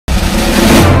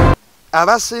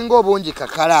abasinga obungi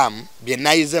kakalaamu bye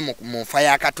nayize mu nfa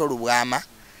ya Kato Lubwama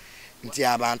nti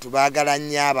abantu baagala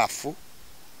nnyo abafu,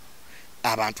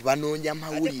 abantu banoonya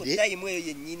amawulire,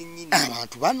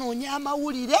 abantu banoonya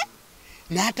amawulire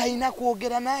n'atalina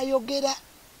kwogera n'ayogera,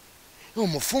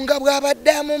 omufunga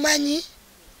bw'abadde amumanyi,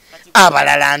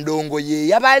 abalala ndongo ye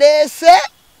yabaleese,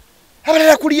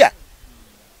 abalala kulya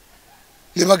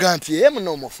ne baga nti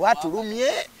muno omufu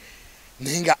atulumye.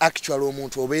 Naye nga actually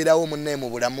omuntu obeerawo munne mu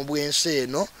bulamu bw'ensi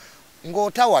eno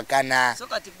ng'otawakana.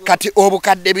 Kati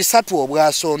obukadde 3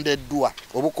 obwasondeddwa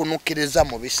obukunukkiriza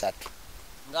mu 3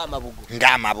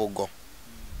 ng'amabugo.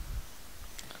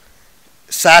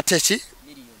 Saate ki?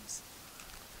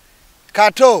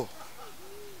 Kato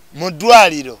mu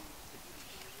ddwaliro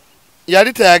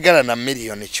yali tayagala na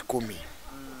miliyoni 10.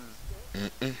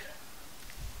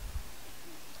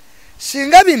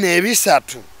 Singa bino 3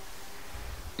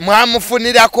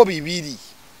 mwamufunirako 2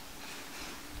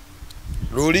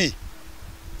 luli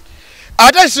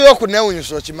ate siyo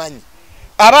kunewunyusa okimanyi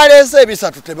abaleese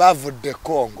 3 tebavudde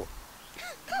Kongo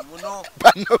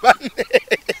bano banne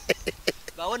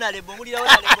baonalebo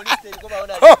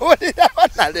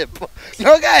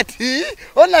nogati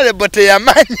onalebo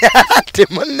teyamanya nti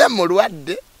munne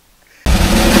mulwadde.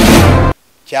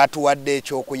 Kyatuwadde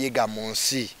ekyokuyiga mu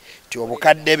nsi ti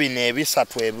obukadde bino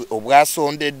 3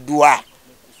 obwasondeddwa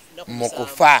mu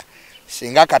kufa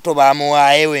singa Kato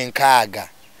baamuwaayo 6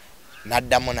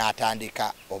 n'addamu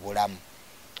n'atandika obulamu.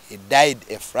 He died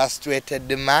a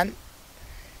frustrated man.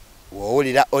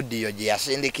 Wowulira audio gye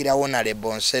yasindikirawo na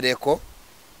Lebonsereko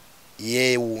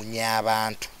yeewuunya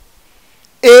abantu.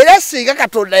 Era singa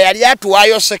Katonda yali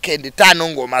atuwaayo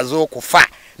 5 ng'omaze okufa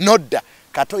nodda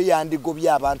Kato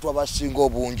yandigobya abantu abasinga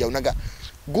obungi. Unaga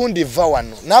gundi va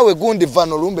wano naawe gundi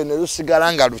vano Lumbe ne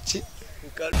lusigala nga luki.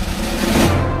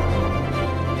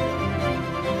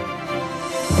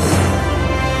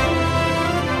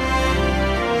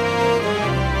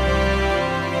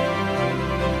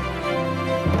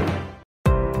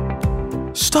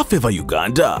 Stuff Ever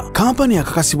Uganda, kampani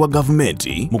akakasibwa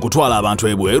gavumenti mu kutwala abantu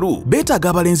ebweru beetaaga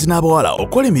abalenzi n'abawala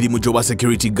okukola emirimu gy'obwa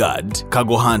security guard,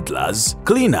 cargo handlers,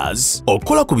 cleaners,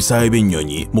 okukola ku bisaawe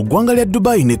by'ennyonyi mu ggwanga lya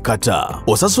Dubai ne Kata.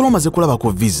 Osasula omaze kulabako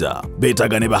visa.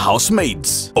 Beetaaga ne ba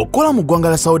housemaids okukola mu ggwanga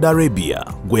lya Saudi Arabia.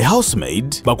 Gwe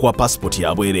housemaid bakuwa passport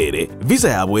ya bwereere, visa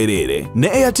ya bwereere ne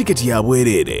air ticket ya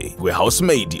bwereere. Gwe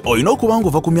housemaid olina okuba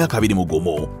ng'ova ku myaka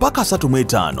 21 paka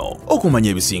 35. Okumanya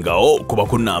ebisingawo kuba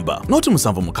ku namba noti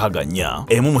 764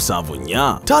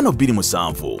 174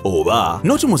 527 oba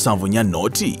noti 74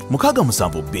 noti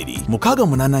 672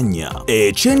 684.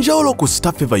 Ekyenjawulo ku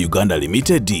Stuff Ever Uganda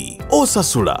Limited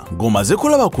osasula ng'omaze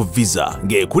kulaba ku visa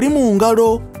ng'ekuli mu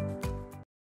ngalo.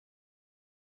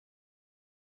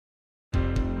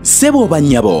 Sebo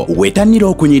banyabo wetanira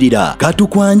okunyirira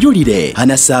katukwanjulire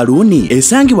Hana Saluni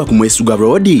esangibwa ku Mwesuga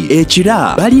Road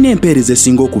ekira balina empeereza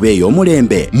esinga okubeeya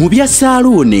omulembe mu bya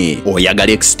saluni.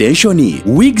 Oyagala extension,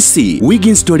 wigs, wig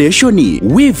installation,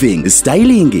 weaving,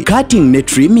 styling, cutting ne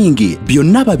trimming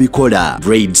byonna babikola.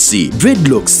 Braids,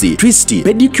 dreadlocks, twist,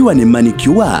 pedicure ne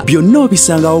manicure byonna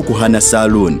obisangawo ku Hana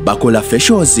Saluni. Bakola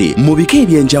facials mu bika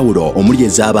ebyenjawulo omuli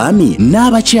ez'abaami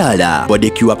n'abakyala.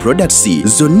 Bodicure products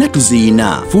zonna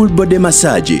tuziyina. Full body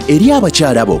massage eri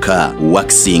abakyala boka,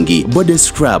 waxing, body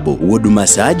scrub, wood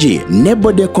massage ne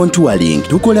body contouring.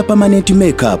 Tukola permanent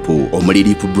makeup omuli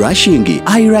lip brushing,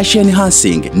 eyelash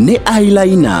enhancing ne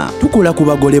eyeliner. Tukola ku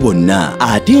bagole bonna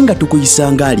ate nga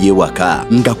tukuyisanga ali ewaka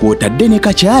nga kwotadde ne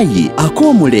kacaayi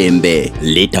ak'omulembe.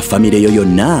 Leeta famire yo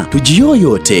yonna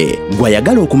tugiyoyoote.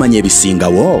 Gwayagala okumanya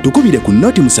ebisingawo tukubire ku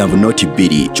noti 7 noti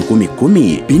 2 10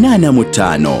 10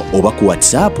 85 oba ku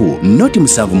WhatsApp noti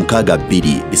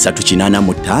 762 385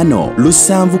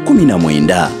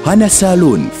 719. Hana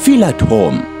Salon, feel at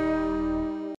home.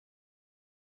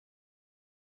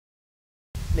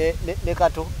 Ne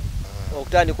Kato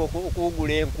okutandika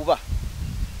okugula enkuba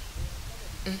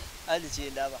ali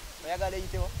kyendaba oyagala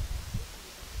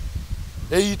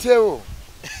eyitewo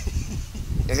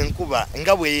enkuba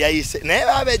nga bwe yayise naye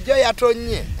babejjo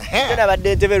yatonye tena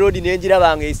badde Entebbe road nenjira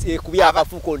bange ekubya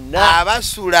akafuko na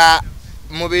abasula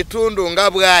mu bitundu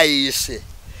nga bwayise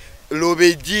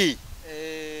Lubeji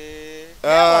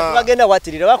bagenda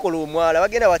watirira bakola omwala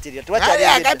bagenda watirira tuwakyali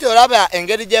akati olaba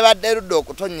engeri gye badde ludde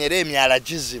okutonyera emyala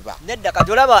giziba nedda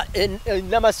kati olaba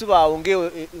n'amasuba awo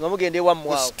nga mugenda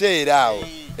ewammwe awo siteera awo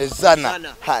ezzana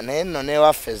naye nno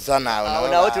n'ewaffe ezzana awo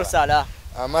nawo tosala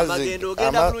amagenda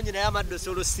ogenda bulungi naye amaddo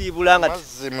solusiibula nga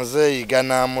amazzi muzeeyiga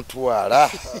n'amutwala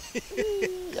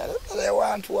yalekera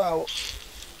ewantu awo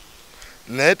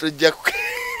naye tujja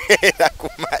kukeera ku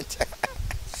makya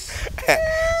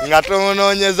nga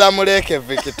tumunoonyeza muleke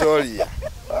Victoria.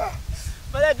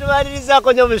 Bale tumaliriza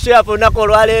konyo musho yapo nako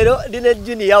lwalero dine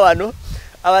junior wano.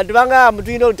 Abantu banga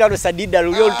mutuyina olutalo sadida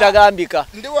lulyo olutagambika.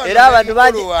 Era abantu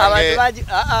baji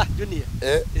junior.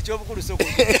 Ekyo bukulu soko.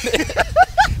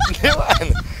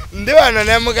 Ndi wano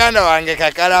ne muganda wange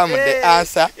Kakalamu de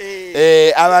answer.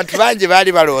 Abantu bangi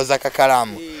bali balowooza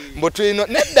Kakalamu. Mbutuyino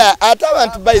nedda ate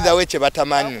abantu by the way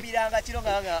Zebatamanyi.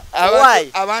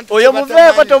 Oyo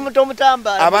muveeko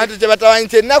tomutamba. Abantu Zebatamanyi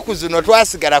ennaku zino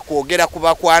twasigala kwogera ku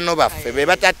bakwano baffe be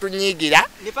batatunyigira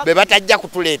be batajja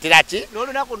kutuleetera ki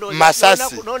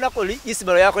masasi. Nonako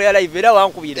isibalo yako ya live era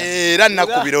wankubira. Era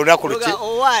nakubira olunaku luki.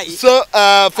 So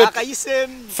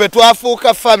fe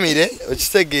twafuuka family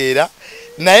okitegeera.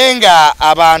 Naye nga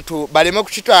abantu baleme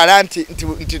kukitwala nti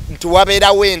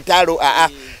wabeerawo entalo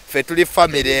fe tuli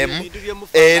family emu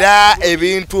era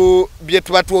ebintu bye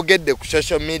tuba twogedde ku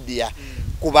social media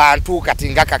ku bantu kati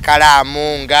nga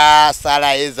Kakalamu nga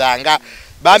Sala ezanga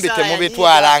bambi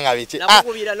temubitwala nga biki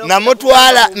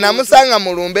namutwala namusanga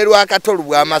mu Lumbe lwa Kato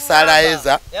lwa Masala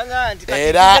eza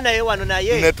era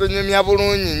netunyumya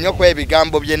bulungi nnyo ku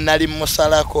ebigambo bye nali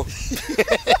musalako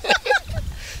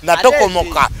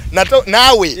natokomoka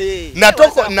nawe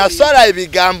natoko nasala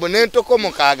ebigambo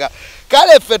nentokomokaga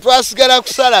kale ffe twasigala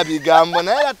kusala bigambo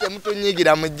naye ate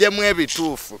mutunyigira mujjemu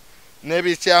ebituufu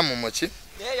n'ebikyamu muki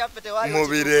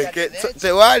mubireke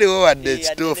tewaliwo wadde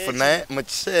ekituufu naye mu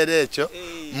kiseera ekyo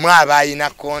mwaba ayina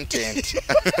content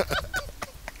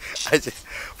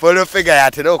Follow figure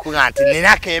yatera okuga nti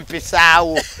ninako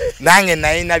empisaawo nange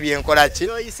nalina byenkola ki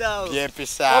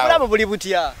byempisaawo obulamu buli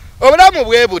butya obulamu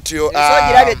bwe butyo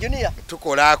sogirabye junior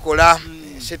tukolakola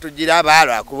situgiraba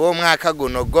lwakuba omwaka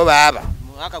guno go baaba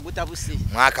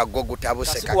mwaka go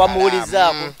gutabuse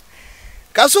wamuwulizaako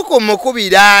Kasuku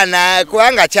mukubira na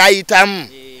kubanga kyayitamu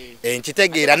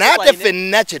nkitegeera naye ate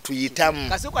ffenna kye tuyitamu.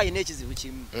 Kasuku ayina ekizibu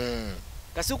kimu.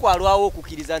 Kasuku alwawo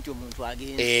okukiriza nti omuntu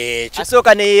agenda.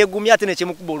 Asooka ne yeegumya ate ne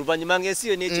kyemukuba oluvannyuma ng'ensi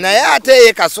yo n'ekizibu. Naye ate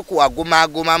ye Kasuku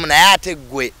agumagumamu naye ate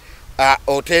ggwe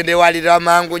otendewalira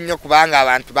mangu nnyo kubanga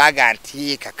abantu baaga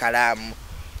nti Kakalamu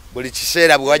buli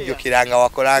kiseera bwe wajjukiranga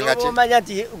wakolanga ki. Omanya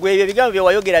nti gwe ebyo ebigambo bye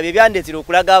wayogera bye byandetera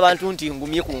okulaga abantu nti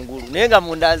ngumye ku ngulu naye nga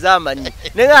munda nzaamanyi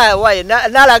naye nga waye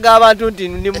nalaga abantu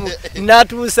nti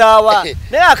natuusaawa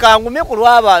naye akangumye ku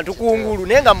lw'abantu ku ngulu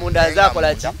naye nga munda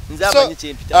nzaakola ki nzaamanyi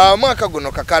kyempita. Mwaka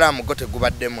guno Kakalamu go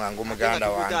tegubadde mwangu muganda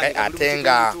wange ate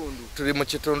nga tuli mu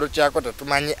kitundu kyako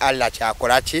tetumanyi Allah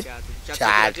kyakola ki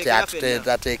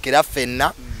kyatuteekera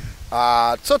ffenna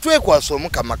so twekwasa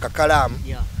Omukama Kakalamu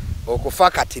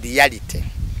okufa kati reality.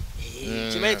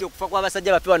 Kimanyi nti okufa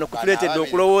kw'abasajja baffe wano kutuleetedde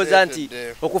okulowooza nti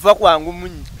okufa kwangu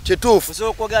munyi kituufu osobola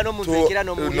okwogera n'omuntu ekira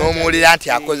n'omuwulira nti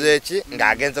akoze eki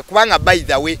ng'agenze kubanga by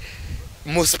the way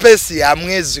mu space ya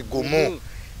mwezi gumu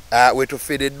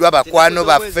wetufiiriddwa bakwano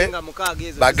baffe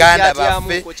baganda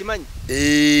baffe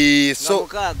so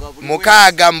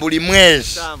mukaaga buli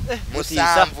mwezi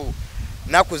musanvu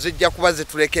naku zijja kuba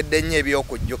zitulekedde nnyo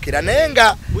ebyokujjukira naye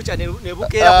nga bucha ne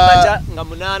bukeera kumacha nga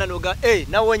munana noga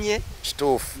nawonye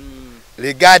kituufu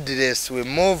regardless we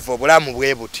move obulamu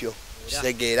bwe butyo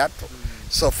kitegeera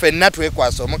so ffenna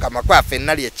twekwasa Omukama kwa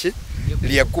ffenna lyeki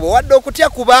lyekkuba wadde okutya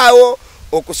kubaawo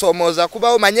okusomooza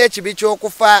kubaawo manye ekibi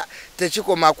ky'okufa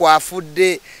tekikoma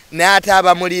kwafudde naye ate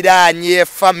abamuliraanye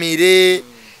famire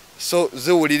so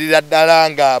ziwulirira ddala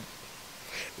nga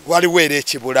waliwo era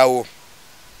ekibulawo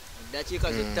dakiika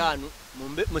 5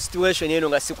 mu situation eno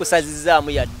nga sikusazizaamu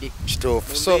yadde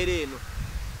kituufu so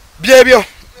byebyo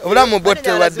obulamu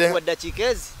bwote wadde dakiika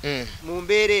ezi mu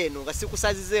mbeera eno nga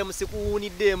sikusazizeemu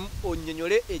sikuwuuniddeemu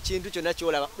onnyonyole ekintu kyonna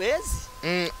kyolaba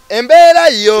ezi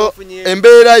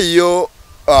embeera yo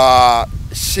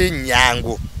si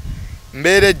nnyangu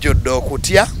mbeera ejjudde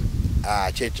okutya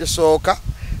kyekisooka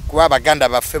kuba abaganda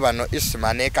baffe bano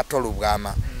Isima ne Kato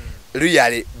Lubwama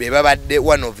really babadde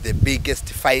one of the biggest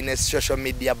finest social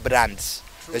media brands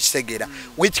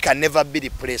which can never be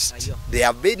replaced. They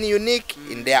have been unique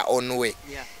in their own way.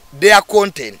 Their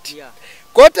content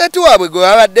waabwe gwe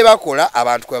babadde bakola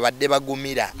abantu kwe babadde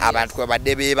bagumira abantu kwe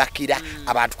babadde beebakira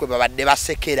abantu kwe babadde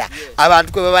basekera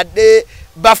abantu kwe babadde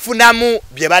bafunamu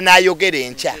bye banaayogera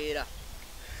enkya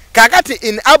kakati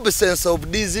in absence of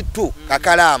these two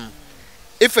Kakalamu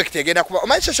effect egenda kuba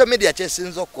omanyi social media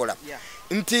kyesinza okukola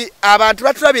nti abantu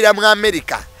batulabira mu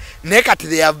America naye kati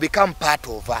they have become part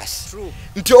of us.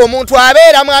 Nti omuntu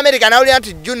abeera mu America nawulira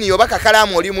nti Junior oba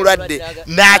Kakalamu oli mulwadde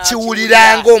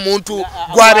n'akiwuliranga omuntu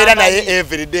gwabeera naye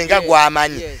everyday nga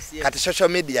gwamanyi kati social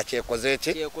media kyekoze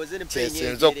eki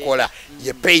kyesinza okukola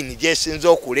ye pain gyesinza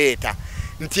okuleeta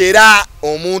nti era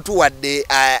omuntu wadde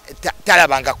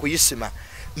talabanga ku Isima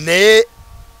naye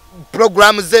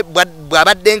programs ze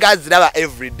bwabadde nga aziraba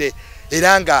everyday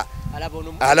era nga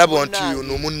alaba nti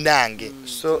ono munnange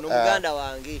so Muganda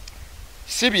wange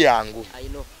si byangu I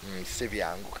know si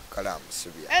byangu Kakalamu si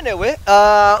byangu anyway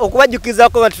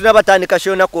okubajjukizako abantu tunabatandika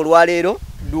shona ko lwaleero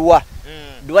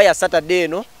duwa ya Saturday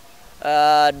no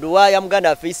duwa ya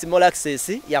Muganda Face Small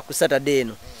Access ya ku Saturday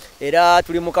no era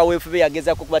tuli mu kaweefube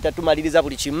yagezako kuba tatumaliriza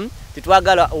buli kimu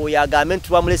titwagala oyagambe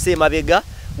twamulese mabega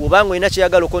ubanga ina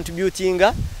kyagalo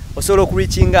contributinga osobola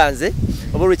okulichinga nze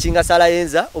oba olichinga sala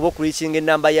yenza oba okulichinga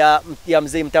enamba ya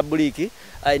mzee mtabuliki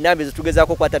inamba ezo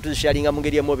tugezako kwata tuzisharinga mu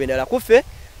ngeri emobendala kufe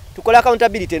tukola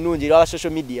accountability nungi lwa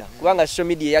social media kubanga social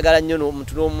media yagala nnyo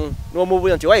omuntu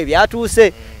n'omubuyo nti waye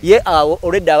byatuuse ye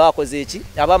already abakoze eki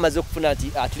abamaze okufuna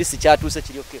ati at least kyatuuse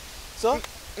kiri okay so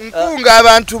nkunga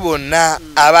abantu bonna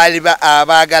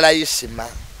abagala isima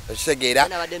okitegera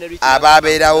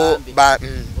ababeerawo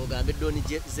ogambe doni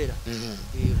zera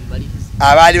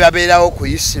abali babeerawo ku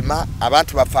isima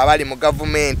abantu baffe abali mu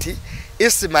gavumenti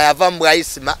isima yava mu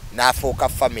isima n'afuuka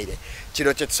family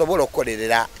kino kyetusobola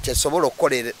okukolerera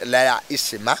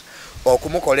isima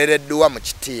okumukolera edduwa mu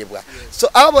kitiibwa so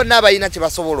abo bonna abalina kye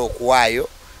basobola okuwaayo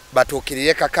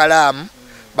batuukirire Kakalaamu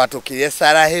batuukirire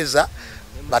Saraheza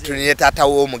batunire taata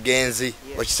w'omugenzi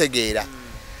okitegeera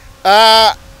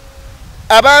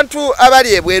abantu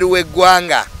abali ebweru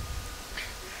w'eggwanga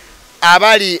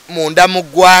abali munda mu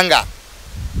ggwanga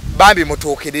bambi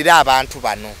mutuukirire abantu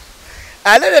bano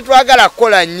alele twagala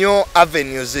kukola nnyo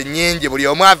avenues nyingi buli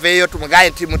omu aveeyo tumugaye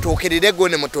nti mutuukirire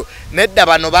gone mutu nedda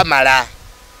bano bamala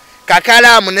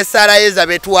Kakalaamu ne Saraheza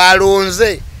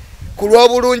betwalonze ku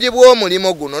lw'obulungi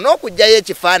bw'omulimo guno n'okugjayo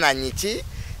ekifaananyi ki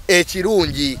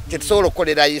ekirungi kyetusobola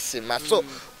okukolera isima so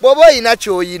bw'oba oyina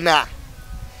ky'oyina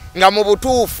nga mu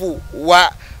butuufu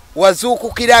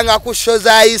wazuukukiranga ku sho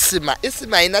za isima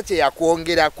ayina kye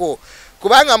yakwongerako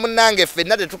kubanga munnange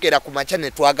ffenna tetukera ku makya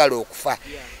ne twagala okufa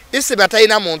isima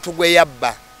talina muntu gwe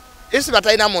yabba isima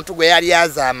talina muntu gwe yali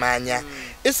azaamaanya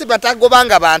isima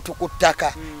tagobanga bantu ku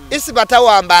ttaka isima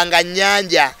tawambanga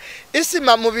nnyanja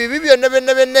isima mu bibi byonna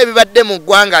byonna ebibadde mu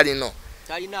ggwanga lino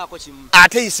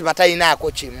ate isima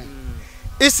talinaako kimu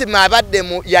isima abadde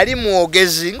yali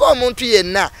mwogezi ng'omuntu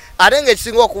yenna ate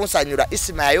ng'ekisinga okunsanyula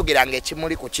isima yayogeranga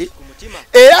ekimuli ku ki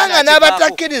era nga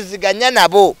n'abatakkiriziganya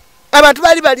nabo abantu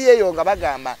bali eyo nga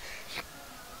bagamba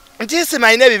nti isima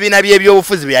alina ebibiina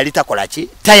by'ebyobufuzi bye yali takola ki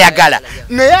tayagala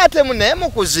naye ate naye mu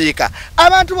kuziika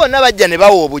abantu bonna bajja ne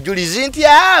bawa obujulizi nti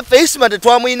ffe isima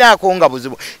tetwamuyinaako nga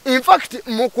buzibu in fact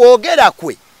mu kwogera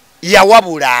kwe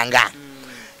yawabulanga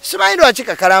simanyi lwaki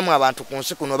Kakalaamu abantu ku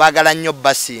nsi kuno baagala nnyo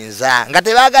basinza nga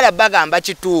tebaagala bagamba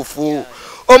kituufu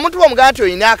omuntu bw'omugamba nti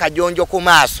olina akajonjo ku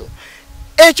maaso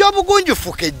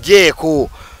ekyobugunjufu kejjeeko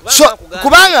so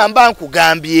kubanga mba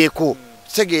nkugambyeko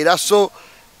tegeera so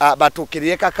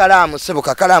batuukirire Kakalaamu sebo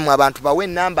Kakalaamu abantu bawe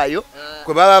ennamba yo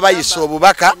kwe baba bayisa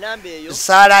obubaka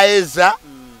Saraheza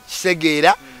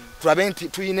kisegeera tulabe nti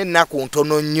tuyina ennaku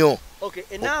ntono nnyo okay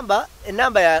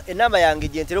enamba yange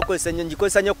jentero okozesa nnyo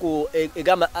ngikozesa nnyo ku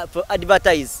egamba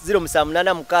advertise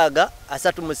 078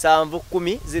 37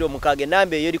 10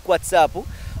 enamba eyo eri ku WhatsApp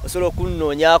osobola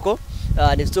okunoonyako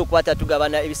netusobola okukwata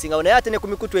tugabana ebisingawo naye ate ne ku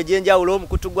mikutu egy'enjawulo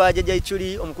omukutu gwa Jeje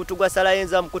Ichuli omukutu gwa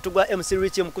Saraheza omukutu gwa MC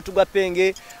Rich omukutu gwa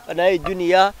Penge naye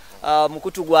Junior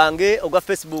omukutu gwange ogwa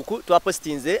Facebook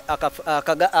twapostinze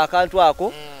akantu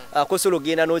ako kosolo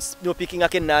genda no picking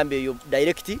ake enamba eyo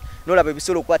direct nolaba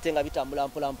ebisolo okwate nga bitambula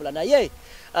mpola naye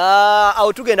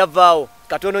awo tugenda vaawo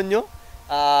katono nnyo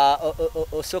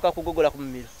osooka kugogola ku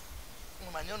mumiro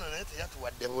mumanyono naye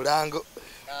teyatuwadde bulango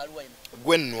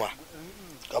gwennwa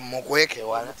kamukweke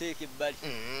wala muteeke ebbali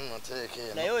muteeke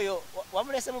naye oyo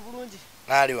wamulese mu bulungi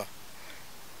aliwa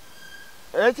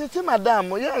ekiki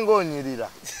madamu yange onyirira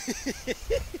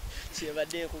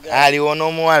kyebadde nkugamba aliwo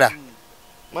n'omuwala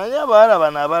manyi abawala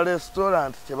bano aba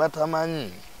restaurant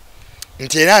kyebatamanyi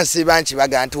nti era nsiba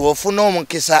nkibaga nti wofuna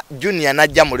omukisa Junior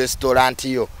najja mu restaurant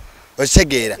yo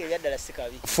osegeera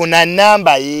funa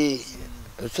namba ye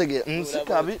osegeera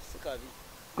nsikabi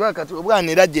kwa kati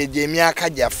obwanira jeje emyaka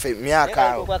gyaffe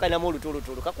emyaka awo kwakanamu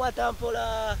olutulutulu kakwata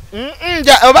mpola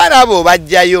obaana abo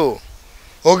bajjayo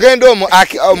ogenda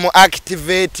omu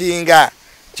activatinga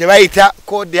kyebayita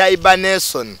code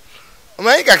hibernation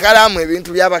omanyi Kakalaamu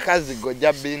ebintu by'abakazi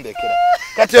gojja bindekera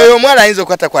kati oyo omwala ayinza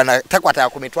takwata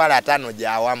ku mitwalo 5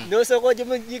 gyawamu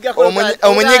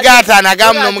omunyiga 5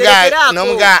 agamu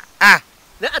n'omugaa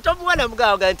ate omwana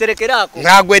mugaa nga nterekerako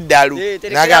ngagwa eddalu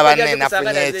nagaba nne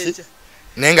nafunye eki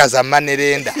nenga zamma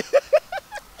nerenda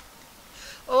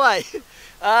owai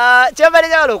kyembale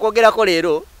njagala okwogerako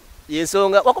leero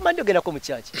yensonga wakomandi ogendako mu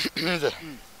kyaki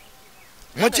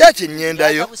mu church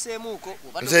nyendayo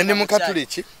nze ndi mu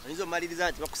katoliki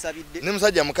ni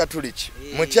musajja mu katoliki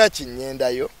mu church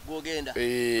nyendayo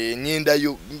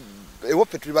nyendayo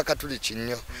ewope tuli bakatoliki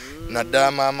nnyo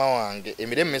naddala maama wange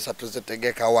emirembe 3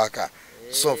 zetegeka waka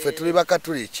so fe tuli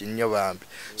bakatoliki nnyo bambi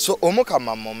so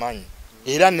omukama mumanyi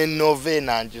era ne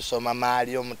novena ngisoma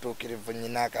maali omutuukirivu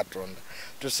nnyina Katonda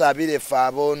tusabire fe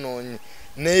aboonoonyi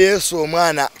ne Yesu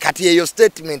omwana kati eyo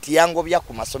statement yangobya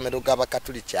ku masomero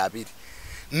g'abakatoliki 2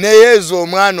 ne Yesu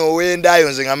omwana ow'endaayo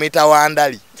nze nga muyita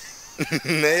wandali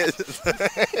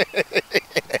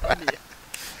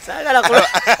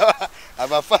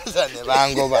abafaza ne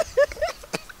bangoba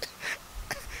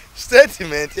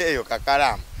statement eyo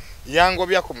Kakalaamu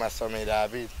yangobya ku masomero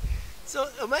 2 so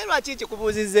omanyi lwaki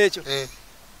kikubuuzizza ekyo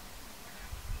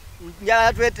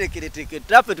njala twetekereteke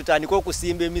taffe tutandika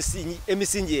okusimba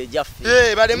emisingi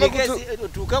egyaffe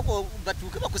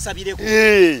batuuke bakusabireko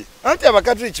anti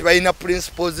abakatoliki balina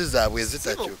principles zaabwe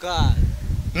ezitakyuka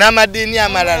n'amadiini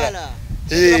amalala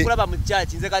kulaba mu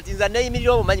church nze kati nza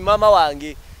neyimirira obumanyi maama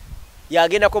wange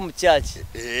yagendako mu church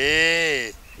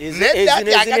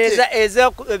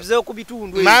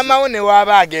ez'okubitundu maama wo ne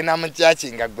waaba agenda mu church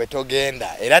nga gwe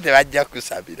togenda era tebajja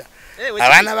kusabira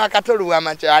abaana bakatolwa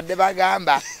amakyawadde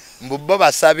bagamba mbubbo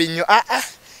basabi nnyo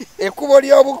ekkubo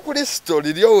ly'obukristo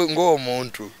liryo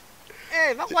ng'omuntu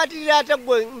bakwatirira ate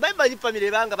gwe mbayibayi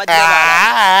famire banga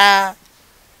bajja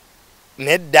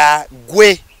nedda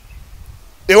gwe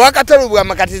ewakatolwa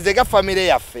amakatize ga famire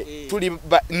yaffe tuli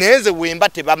neze wemba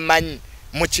tebamanyi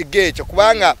mu kigo ekyo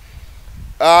kubanga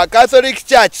Catholic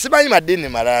Church simanyi madini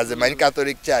malala ze manyi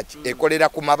Catholic Church ekolera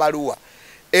ku mabaluwa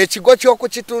ekigo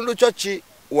ky'okukitundu kyo ki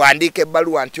wandika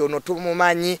ebbaluwa nti ono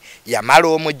tumumanyi yamala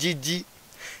omugigi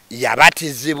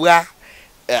yabatizibwa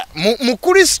mu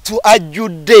Kristo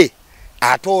ajjudde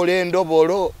atoola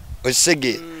endobolo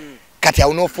osege kati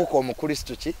awunofuuka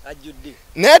omukristo ki ajjudde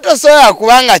naye tosobola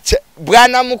kubanga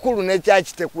bwana mukulu ne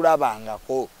church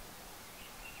tekulabangako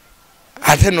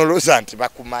ate noloza nti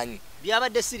bakumanyi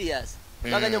byabadde serious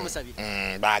baganya omusabira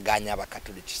baganya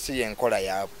abakatoliki si yenkola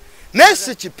yaabwe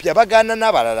nesi kipya bagana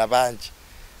n'abalala bangi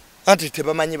anti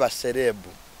tebamanyi baserebu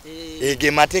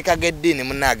ege mateeka g'eddiini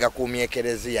munaagakuumya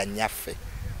ekereziya nnyaffe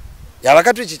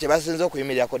abakatoliki kye basinza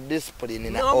okuyimirira ku discipline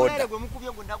na order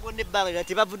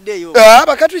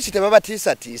abakatoliki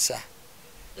tebabatiisatiisa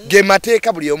ge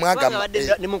mateeka buli omu agamba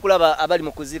nemukulaba abali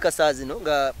mu kuziika saa zino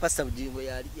nga pastor Bugingo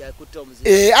yakutte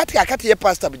omuzimu ati akati ye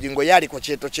pastor Bugingo yali ku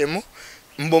kyeto kyemu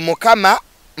mbu mukama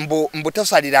mbu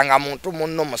tosaliranga muntu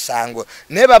munno musango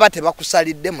naye baba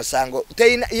tebakusalidde musango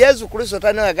Yesu Kristo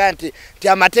tanaga nti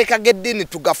amateeka g'eddiini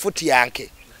tugafutyanke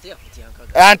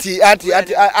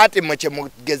anti mwe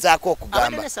kyemugezaako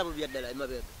okugamba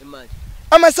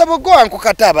amasabo go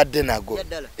ankukata abadde nago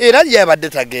era lyabadde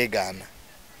tageegaana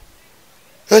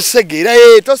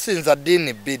osegeera tosinza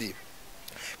ddiini 2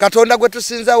 Katonda gwe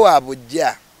tusinza wa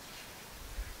bujja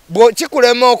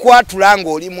kikulema okwatula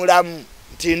ng'oli mulamu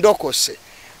nti ndokose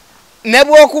ne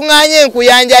bw'okuŋŋaanya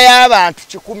enkuyanja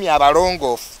y'abantu 100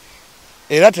 abalongoofu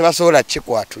era tebasobola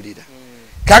kikwatulira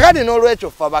kakati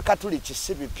n'olwekyo ffe abakatoliki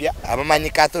si bipya abamanyi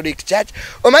Catholic Church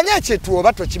omanya kitu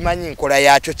oba tokimanyi nkola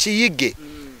yakyo kiyige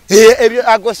ebyo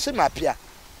ago si mapya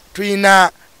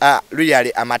tuyina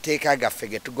really amateeka gaffe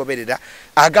ge tugoberera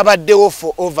agabaddewo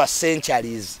for over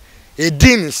centuries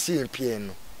eddiini si mpya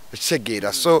eno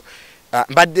ekitegeera so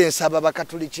mbadde nsaba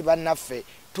abakatoliki bannaffe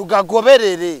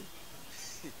tugagoberere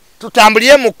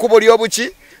tutambulire mu kkubo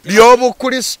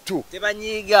ly'obukristu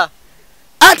tebanyiiga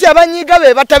ati abanyiiga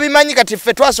be batabimanyi kati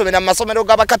ffe twasomera mu masomero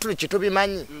g'abakatoliki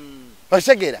tubimanyi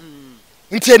okitegeera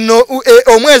nti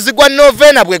omwezi gwa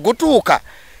novena bwe gutuuka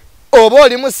oba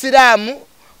oli musiraamu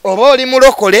oba oli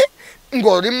mulokole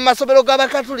ng'oli mu masomero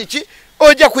g'abakatoliki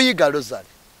ojja kuyiga rozali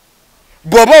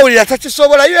bw'oba owulira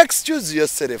takisobola you excuse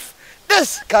yourself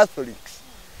this Catholics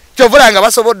kyovula nga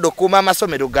basobodde okuuma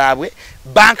amasomero gaabwe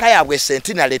banka yaabwe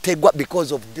sentinale tegwa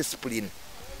because of discipline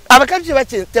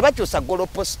abakatoliki tebakyusa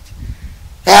golopost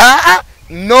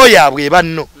no yaabwe eba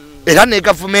nno era ne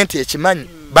gavumenti ekimanyi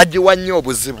bagiwa nnyo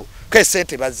obuzibu ke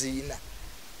sente baziina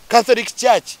Catholic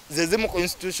Church zezimu ku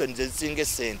institution zezisinga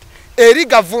sente eri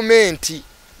gavumenti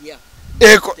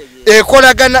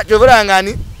ekolagana kyovula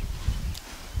ngani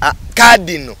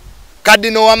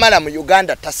kadino wamala mu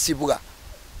Uganda tasibwa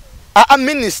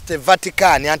minister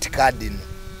Vatican anti cardinal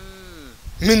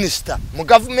minister mu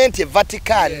government e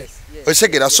Vatican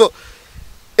osegera so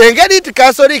engeri ti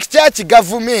Catholic Church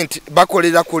government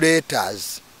bakolera ku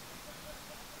letters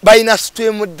baina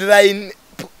stream drain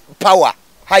power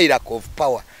hierarchy of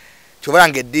power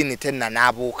kyobanga eddiini tenna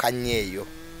n'abuuka nnyo eyo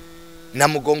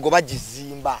namugongo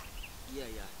bagizimba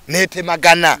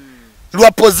netemagana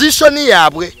lwa position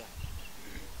yabwe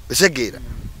segera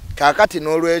kakati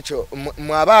n'olwekyo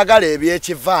mwabaagala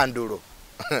ebyekivandulo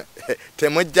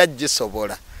temujja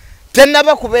gisobola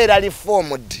tennaba kubeera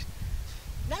reformed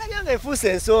nalabanga efuuse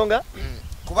ensonga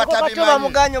kuba tabimanyi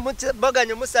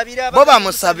baganyo musabira bo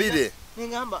bamusabire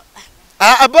ngamba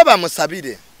bo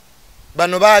bamusabire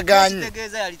bano baaganye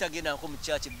tegeeza yali tagenda nko mu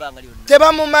church ebbanga lyonna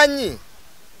tebamumanyi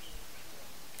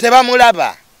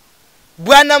tebamulaba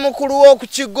bwana mukulu w'oku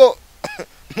kigo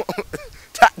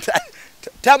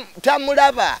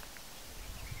tamulaba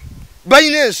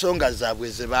balina ensonga zaabwe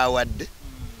ze baawadde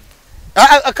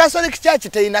Catholic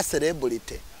Church teyina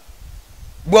celebrity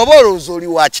bw'oba olowooza oli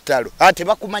wa kitalo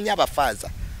tebakumanya abafaaza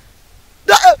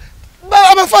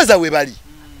abafaaza we bali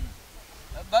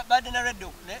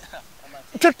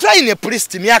tutwaine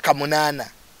priest myaka 8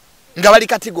 nga bali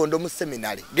Katigondo mu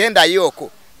seminary genda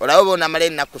yoko olaba bona male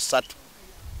ennaku 3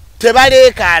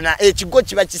 tebaleekaana ekigo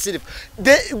kiba kisirifu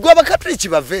gwe abakatoliki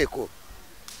baveeko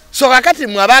so kakati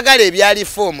mwabagala ebyali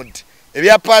formed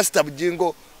ebya pastor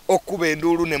Bujingo okuba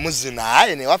enduulu ne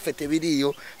muzina ne waffe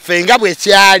tebiriyo fenga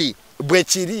bwekyali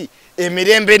bwekiri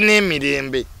emirembe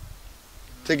n'emirembe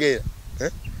tegeera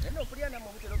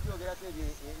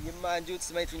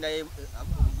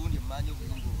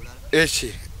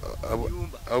eki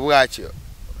obwakyo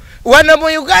wano mu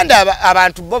Uganda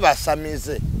abantu bo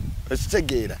basamize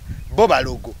okitegeera bo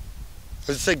balogo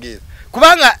okitegeera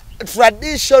kubanga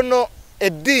traditional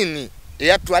eddiini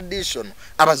eya traditional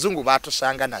abazungu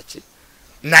batusanga naki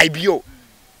naibyo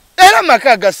era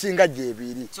maka gasinga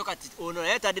gyebiri so kati ono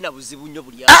naye tadde na buzibu nnyo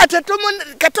buli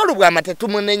Katolo bwama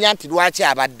tetumunenya nti lwaki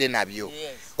abadde nabyo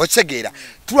okitegeera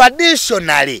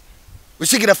traditionally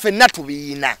okitegeera ffenna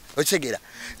tubiina okitegeera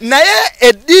naye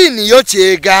eddiini yo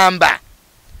kyegamba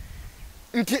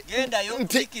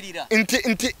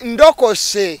nti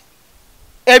ndokose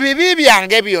ebibi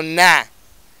byange byonna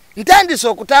ntandise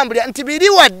okutambulira nti biri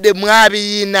wadde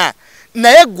mwabiyina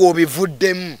naye gwe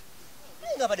obivuddemu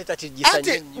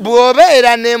ati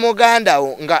bw'obeera ne muganda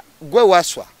wo nga gwe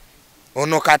waswa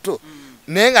ono Kato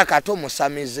naye nga Kato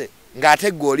musamize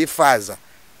ng'ate gwe oli faaza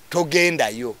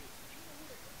togendayo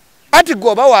ati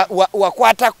gwoba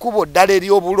wakwata kkubo ddala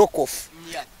ery'obulokofu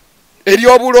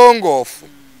ery'obulongoofu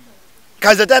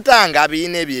kaze tatanga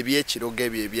abiina ebyo ebyekirogo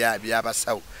ebyo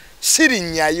ebyabasawo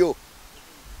sirinnyayo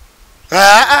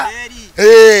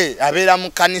abeera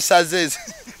mu kanisa ze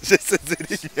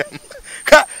zerinnyamu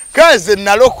kaze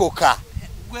nalokoka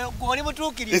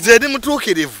eri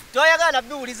mutuukirivu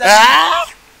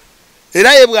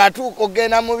era ye bw'atuuka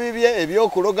ogenda mu bibye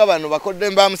ebyokuloga bano bakodde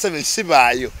mba Museveni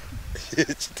sibaayo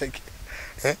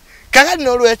kakati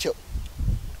n'olwekyo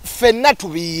ffenna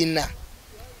tubiina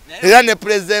era ne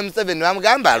President Museveni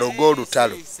bamugamba aloga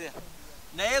olutalo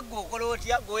naye gwokola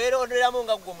otya gweroneramu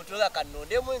nga gwe mutola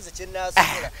kanondemu nze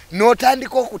kyennasobola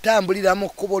n'otandika okutambulira mu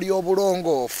kkubo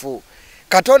ly'obulongoofu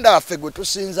Katonda waffe gwe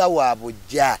tusinza wa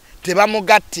bujja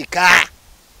tebamugattika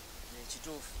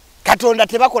Katonda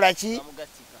tebakola ki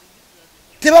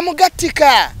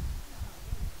tebamugattika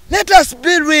let us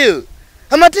be real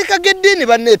amateeka g'eddiini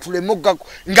banneetulemu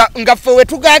nga ffe we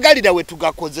tugaagalira we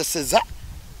tugakozeseza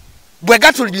bwe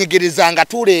gatulinyigirizanga nga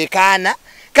tuleekaana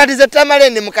kati ze Tamale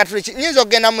ndi mukatoliki nyinza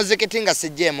okugenda muzikiti nga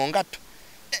sijjeemu ngatto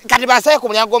kati basaye ku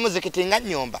mulyango gw'omuzikiti nga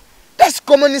nnyomba that's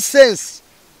common sense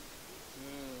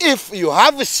if you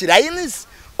have shrines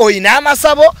oyina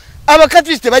amasabo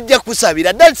abakatoliki tebajja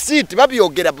kusabira that's it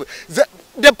babyogera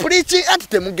the preaching ati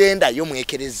temugendayo mu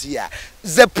ekereziya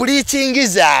the preaching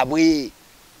zaabwe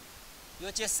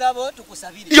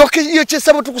yo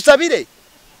kyesabo tukusabire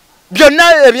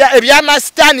byonna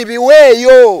ebyamasitaani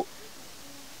biweeyo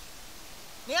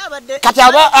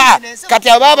kati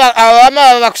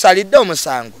abama bakusalidde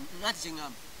omusango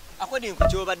akwede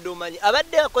nkukyobadde omanyi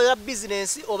abadde akola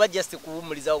business oba just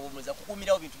kuwumuliza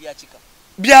kukumirawo bintu byakika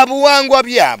byabuwangwa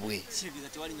byabwe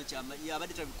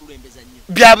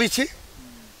byabiki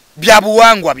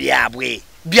byabuwangwa byabwe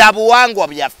byabuwangwa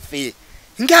byaffe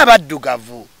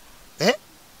ng'abaddugavu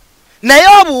naye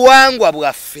obuwangwa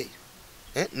bwaffe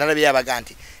nalabye abaga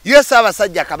nti Yesu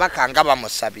abasajja kabaka nga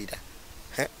bamusabira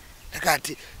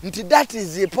kati nti that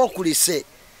is hypocrisy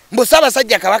mbusa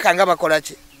abasajja kabaka nga bakola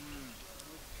ki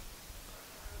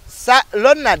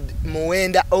Ronald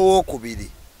Muwenda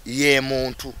owokubiri ye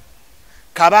muntu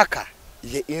kabaka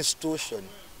ye institution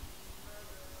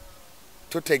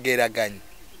tutegeraganye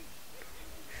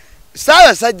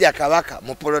Ssaabasajja kabaka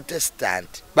mu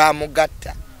Protestant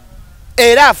bamugatta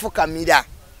era afukamira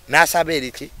n'asaba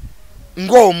eriki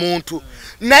ng'omuntu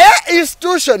naye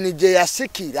institution gye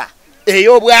yasikira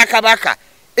ey'obwakabaka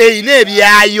eyina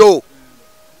ebyayo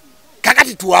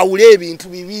kakati tuwawule ebintu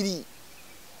bibiri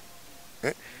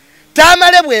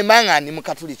Tamale bwe mangani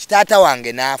mukatuli kitata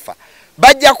wange nafa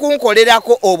bajja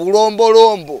kunkolerako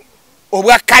obulombolombo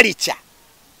obwa kalicha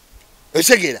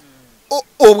osegera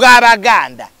obwa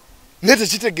Abaganda nete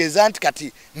kitegeeza nti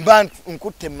kati mba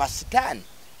nkutte masitani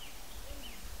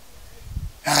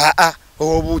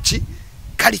obuki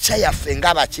kalicha yaffe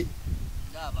ngabaki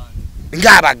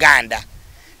ng'Abaganda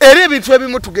era ebintu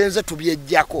ebimu tugenze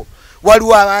tubyejjako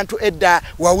waliwo abantu edda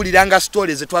wawuliranga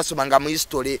stories twasomanga mu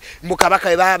history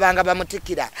mukabaka babanga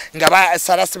bamutikira nga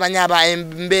basalasimanya aba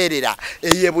emberera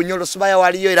eye bunyolo subaya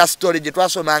waliyo era story je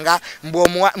twasomanga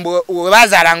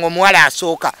bazalanga omuwala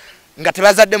asooka nga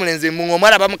tebazadde mulenzi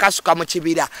omwala bamukasuka mu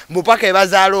kibira mpaka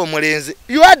ebazaala omulenzi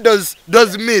you had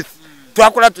those myths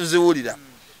twakula tuziwulira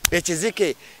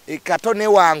ekizike Kato ne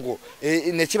wango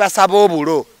ne kibasaba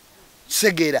obulo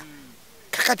segera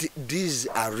kakati these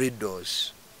are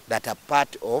riddles that are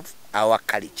part of our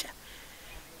culture.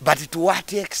 But to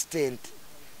what extent?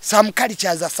 Some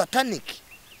cultures are satanic.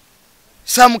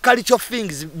 Some culture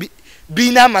things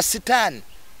bina masitani.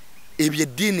 Ebye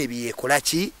dini biyekola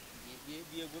ki?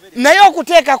 Naye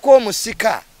okuteekako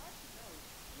omusika.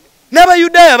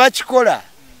 N'Abayudaaya bakikola.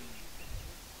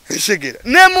 Segera.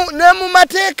 Ne mu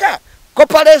mateeka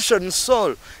corporation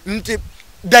soul nti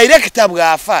director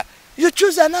bw'afa. You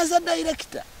choose another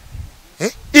director.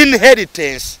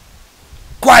 Inheritance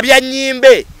kwa bya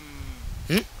nyimbe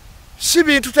si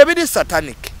bintu tebiri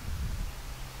satanic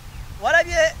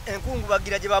walabye enkungu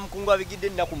bagira gye bamukungu abigidde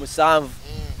nnaku 7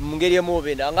 mu ngeri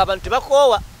emubenda nga abantu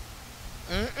tebakoowa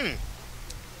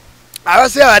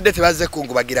abase abadde tebazze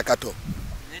kungu bagira Kato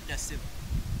nedda sebo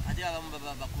ate abamu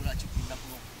bakola kikunda ku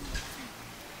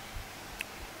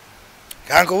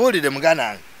kankubulire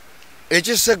mugana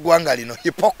ekise gwanga lino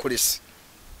hypocrisy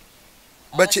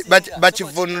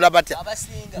bakivunula batya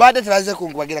bade tebazze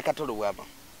kungu bagira Katolo bwaba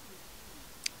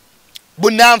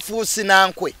bunanfuusi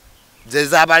nankwe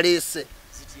zeza abalese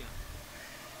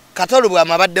Katolo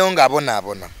bwama baddewo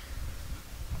ng'abona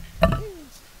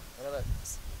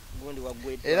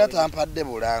era tampadde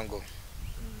bulango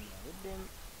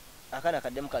akana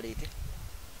kaddemu kaleete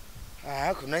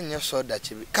kuno nnyo soda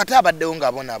kibi kata abaddewo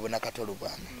ng'abona Katolo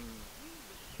bwama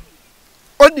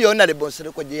odiyo nale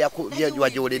bonsereko gye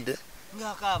wagiwulidde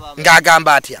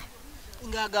ng'agamba atya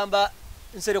ng'agamba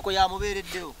nsereko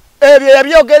yamubeereddewo ebyo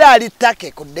yabyogera ali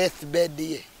ttake ku deathbed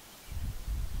ye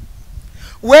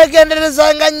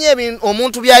weegenderezanga nnyo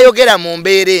omuntu byayogera mu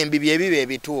mbeera embi byebiba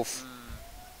ebituufu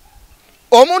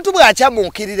omuntu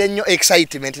bw'akyamuukirira ennyo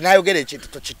excitement n'ayogera ekintu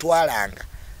tokitwalanga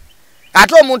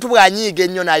ate omuntu bw'anyiiga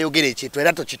ennyo n'ayogera ekintu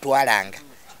era tokitwalanga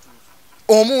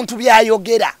omuntu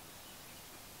byayogera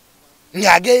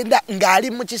ng'agenda ng'ali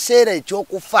mu kiseera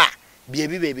eky'okufa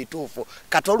byebiba ebituufu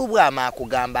Katolu bw'ama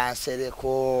akugamba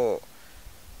nsereko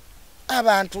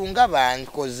abantu nga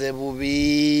bankoze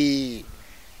bubi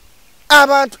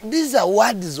abantu these are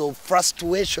words of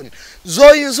frustration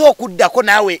zoyinza okuddako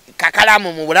naawe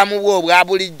kakalaamu mu bulamu bwo obwa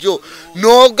bulijjo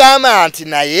n'ogamba nti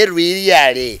naye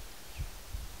rwiriyale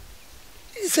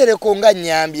nsereko nga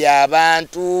nnyambye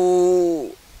abantu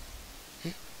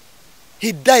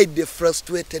he died a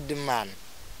frustrated man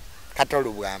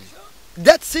Katolu bw'ama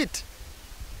that's it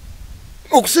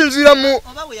okusinziira mu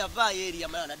oba bwe yavaayo eri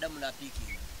yamala naddamu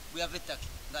n'apiikinga bwe yava ettaka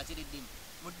ng'atereddemu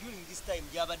during this time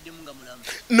gyabaddemu nga mulamu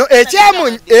no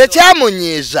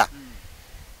ekyamunyiiza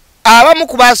abamu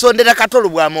ku basondera Katolu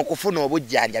bw'ama okufuna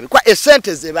obujjanjabi kwa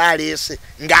esente ze baleese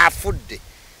ng'afudde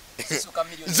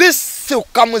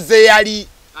zisukka mu ze yali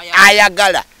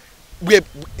ayagala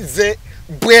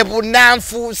bwe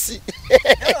bunanfuusi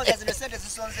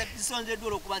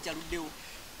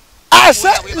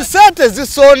sente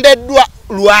zisondeddwa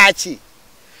lwaki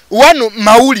wano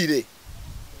mawulire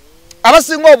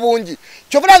abasinga obungi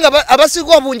kyovulanga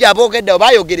abasinga obungi aboogeddewo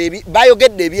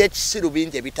bayogedde ebyekisiru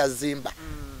bingi ebitazimba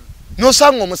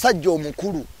nosanga omusajja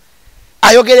omukulu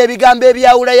ayogera ebigambo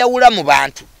ebyawulayawula mu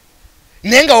bantu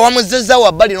naye nga wamuzezza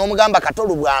wabbali n'omugamba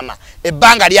Katolu bw'ama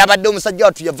ebbanga lyabadde omusajja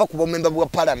watu yava ku bwamemba bwa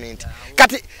palamenti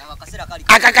kati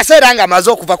akakaseera nga amaze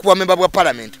okuva ku bwamemba bwa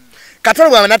palamenti Katolu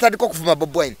bw'ama natandika okuvuma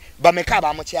Bobi Wine bameka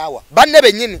abamukyawa banne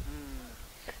bennyini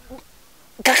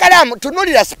Kakalaamu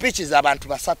tunulira speeches abantu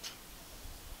 3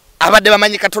 abadde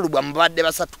bamanyi Katolu bw'ama babadde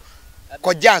 3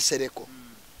 kojja nsereko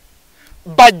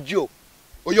Bajjo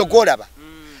oyo golaba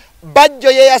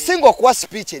Bajjo ye yasinga okuwa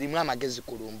speech erimu amagezi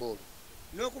ku Lumbe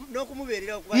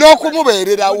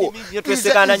n'okumubeererawo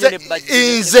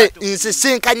nze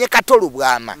nsisinkanye Katolu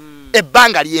bw'ama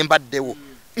ebbanga lyembaddewo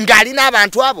ng'alina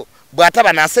abantu abo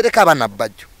bw'ataba n'asereka abana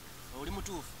Bajjo oli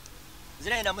mutuufu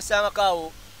zira namusanga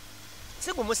kaawo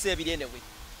sigumusa ebirene we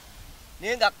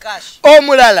naye nga cash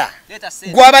omulala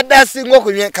gwabadde asinga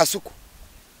okunywa kasuku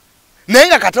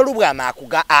nenga Katolu bwama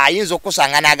akuga ayinza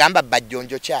okusanga n'agamba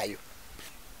bajjonjo kyayo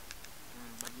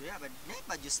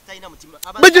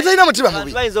bajjo talina mutima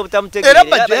mubi era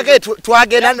bajjo yake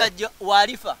twagenda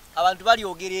walifa abantu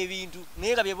balyogera ebintu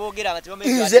naye nga byeboogera nga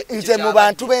tebamenye nze mu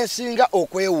bantu bensinga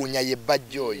okwewuunya ye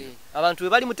bajjo oyo abantu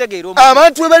bali mutegeera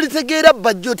abantu balitegeera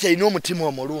bajjo talina omutima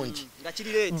omulungi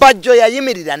bajjo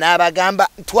yayimirira n'abagamba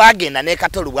twagenda ne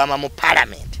Katolu bwama mu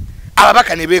parliament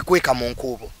ababaka ne beekweka mu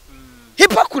nkuubo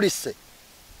hypocrisy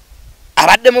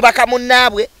abadde mubaka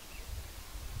munnaabwe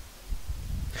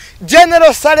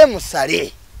General Sale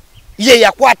Musale ye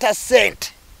yakwata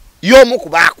sente y'omu ku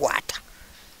baakwata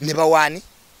ne bawaani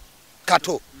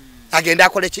Kato agenda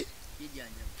akole ki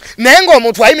naye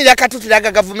ng'omuntu ayimirira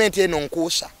katutiraga gavumenti eno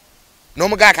nkuusa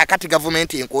n'omugaa kakati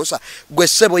gavumenti enkuusa gwe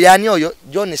ssebo yaani oyo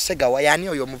John Segawa yaani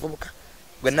oyo omuvubuka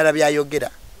gwe nalabye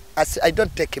ayogera I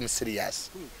don't take him serious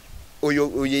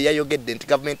oyo yayogedde nti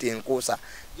gavumenti enkuusa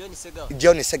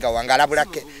John Segawa nga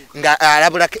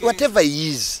alabulake whatever he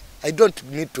is I don't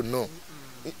need to know.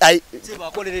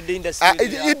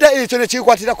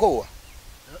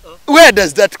 Where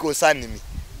does that concern me?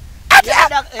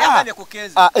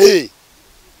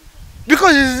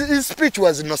 Because his speech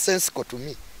was nonsensical to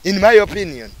me, in my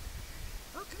opinion.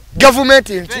 Government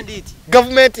in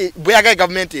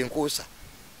Kusa.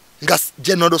 Gas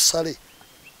General Sale.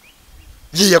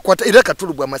 Ye yakwata ira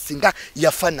Katulu bwa masinga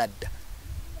yafanadda.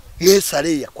 Ye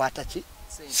Sale yakwata ki?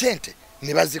 Sente.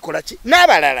 Nebazikola ki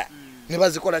nabalala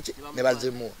nebazikola ki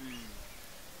nebazimu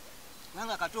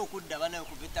nanga Kato okudda bana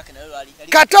okubetta kenalo ali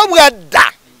Kato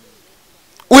bwadda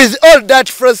with all that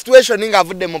frustration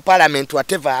ngavudde mu parliament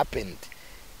whatever happened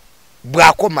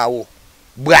bwakomawo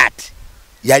bwati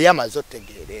yali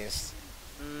amazotegeera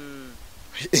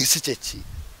ensi kyeki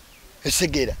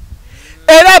esegera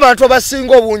era abantu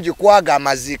abasinga obungi kwaga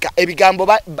Amaziga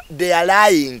ebigambo they are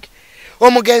lying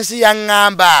omugenzi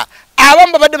yangamba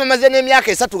abamba badde bamaze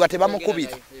n'emyaka 3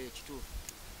 gatebamukubira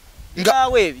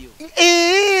ngawe ebyo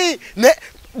ne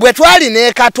bwe twali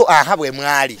ne Kato aha bwe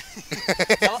mwali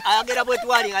ayagera bwe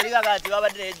twali ali kagati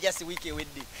babadde just week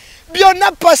ewedde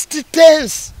byonna past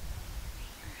tense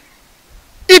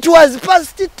it was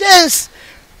past tense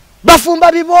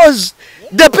bafumba bibozi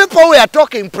the people we are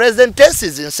talking present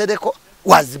tenses in Sedeko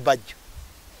was Bajjo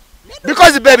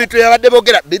because baby to yabadde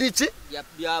bogera biriki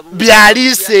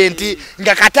byali senti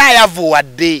nga Kata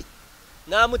yavuwadde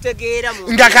namutegeera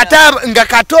mu nga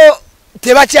Kato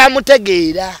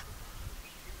tebakyamutegeera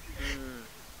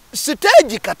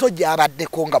stage Kato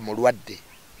gyabaddeko nga mulwadde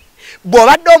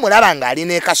bw'obadde omulaba nga ali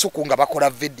n'ekasuku nga bakola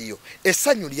video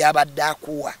essanyu lyabadde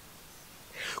akuwa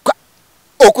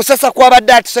okusasa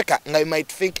kwabadde atuseka nga you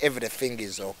might think everything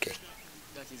is okay.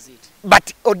 That is it.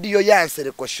 But audio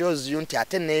yansereko shows you nti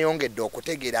ate neeyongedde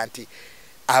okutegeera nti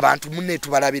abantu munne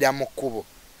tubalabira mu kkubo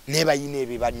ne bayina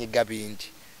ebibanyiga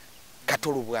bingi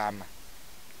Katolu bwama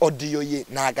audio ye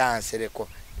n'agansereko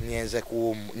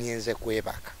nyenze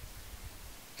kwebaka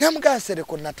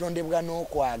namugansereko natondebwa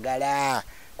n'okwagala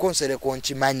konsereko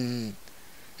nkimanyi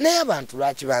naye abantu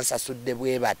lwaki bansasudde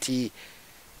bwe bati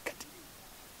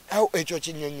awo ekyo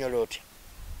kinyonyola otya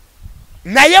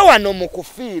naye wano mu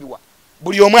kufiirwa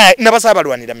buli omu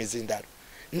n'abasaabalwanira mizindalo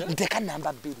nteka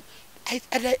namba 2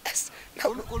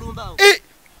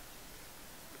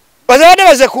 bazabadde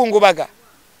bazekungubaga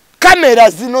kamera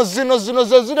zino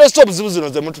zireso obuzibu zino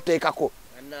ze mututeekako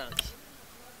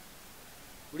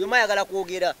buli omu ayagala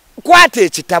kwogera kwata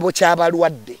ekitabo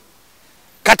ky'abalwadde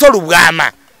Katolu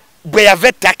bwama bwe yava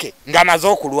ettake ng'amaze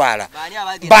okulwala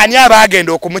baani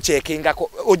abaagenda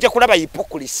okumuceekingako ojja kulaba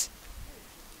hypocrisy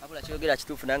abula kyogera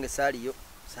kituufu nange saaliyo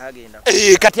saagenda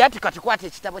kati kwata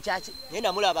ekitabo kyaki naye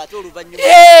namulaba ate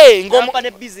oluvannyuma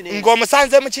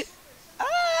ng'omusanze muki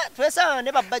twesanga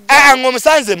ne babajja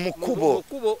ng'omusanze mu kkubo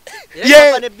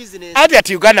ati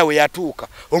ati Uganda we yatuuka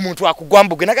omuntu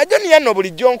akugwambuge naga John yanno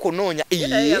bulijjo nkunoonya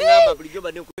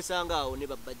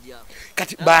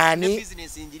kati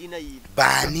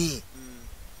baani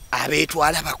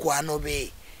abeetwala bakwano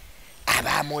be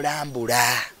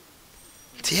abamulambula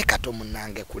nti Kato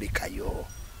munnange kulikayo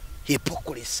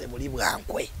hypocrisy muli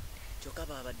bwankwe kyokka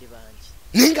babadde bangi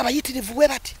naye nga bayitirivu bwe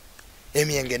bati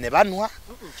emyenge ne banwa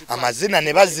amazina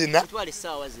ne bazina twali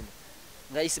saawa zino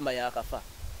nga isima yakafa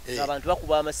abantu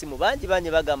bakuba amasimu bangi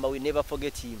bagamba we never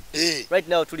forget him right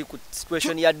now tuli ku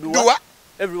situation ya dua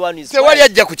everyone is tewali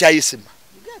ajja ku kyayisima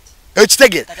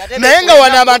ekitegere naye nga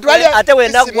wana abantu bali ate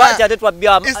wenda gwacha ate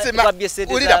twabbye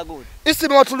sede za good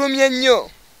isima otulumye nnyo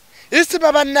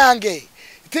isima bannange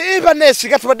tiba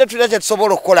nesiga tubadde tulira kye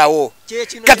tusobola okukolawo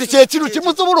kati kyekiru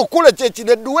kimusobola okukola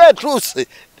kyekino edduwa etuuse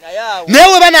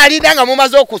newe bana alindanga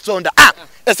mumaze okusonda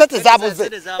esete zabuze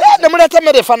nemuleta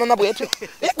mere fanana bwetu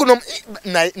guno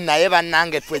naye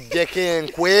banange twejeke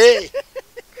nkwe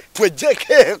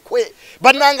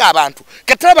bananga abantu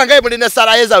kataba ngaye muline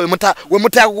sarayeza we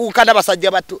mutakukana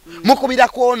basajja bato mukubira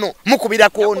kono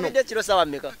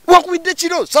wakubidde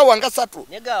kiro sawa nga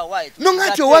 3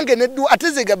 nongati owange neddu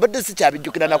atezega badde si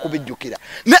kyabijjukira nakubijjukira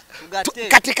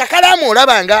kati kakalaamu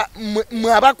olabanga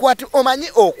mwabakwati omanyi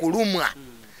okulumwa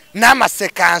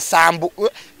n'amaseka nsambu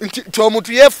nti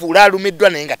omuntu yefuula alumiddwa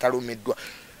naye nga talumiddwa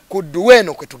kuddu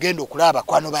weno kwe tugenda okulaba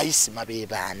kwano bayisima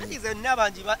bebaani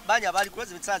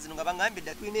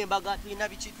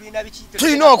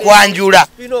tulina okwanjula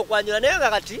naye nga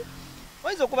kati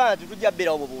oyinza okuba nti tujja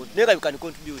bbeera obwo buntu naye nga you can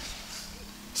contribute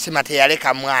sima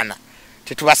teyaleka mwana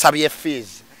tetubasabye fees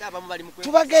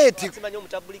tubageeti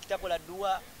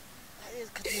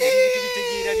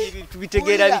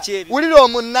tubitegeera biki wulira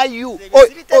omunnayu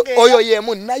oyo ye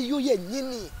munnayu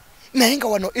yennyini naye nga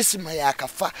wano isima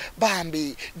yakafa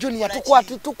bambi junior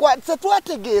tukwate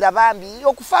twategeera bambi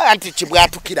okufa nti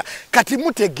kibwatukira kati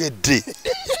mutegedde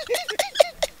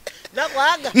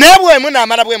naye bwemu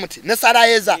n'amala bwe muti ne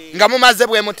sarayeza nga mumaze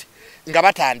bwe muti nga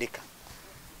batandika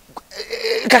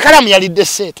Kakalaamu yalidde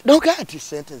sente nogati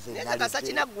sente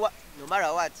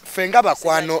ffe nga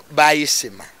bakwano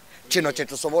bayisima kino kye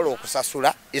tusobola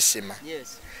okusasula isima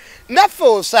naffe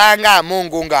osanga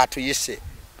amungu ng'atuyise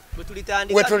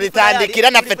we tulitandikira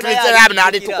naffe tuliteramu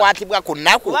naali tukwatibwa ku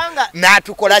nnaku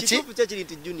n'atukola ki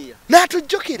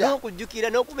n'atujjukira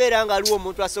n'okubeera nga aliwo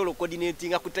omuntu asobola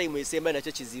okukodinetinga ku tayimu esemba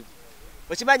nakyo kizibu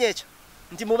okimanya ekyo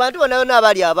nti mu bantu bonayo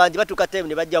n'abali abangi batuuka tayimu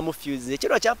ne bajja mu fuse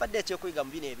ekiro kyampadde ekyokuyiga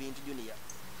mu bino ebintu junior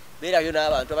beerayo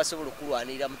n'abantu abasobola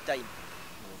okulwanirira mu tayimu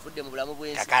ovudde mu bulamu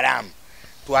bw'ensi Kakalaamu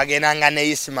twagendanga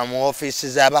neisima mu ofiisi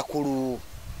z'abakulu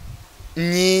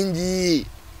nnyingi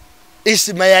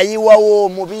isima yayiwawo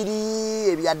omubiri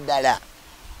ebyaddala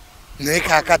naye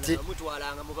kaakati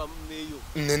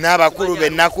n'abakulu be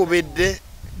nakubidde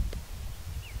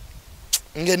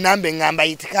ng'ennambe ngamba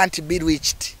it can't be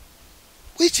reached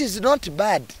which is not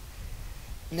bad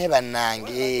ne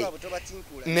bannange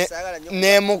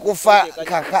ne mukufa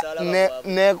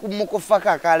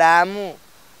Kakalaamu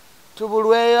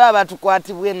tubulweyo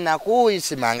abatukwatibwa ennaku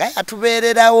isima nga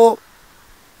yatubeererawo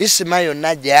isima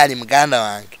yonna gyali muganda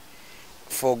wange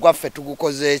ffe ogwaffe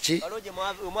tugukoze eki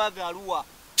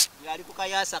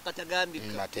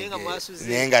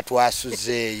naye nga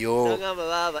twasuzeeyo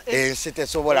ensi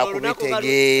tesobola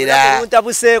kubitegeera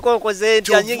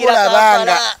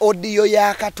tuvulabanga odiyo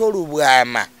ya Kato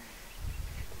Bwama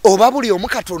oba buli omu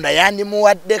Katonda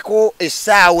yandimuwaddeko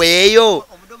essaawa eyo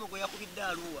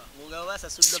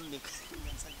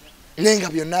nenga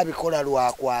byonna bikola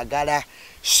lwakwagala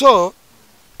so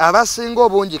abasinga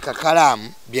obungi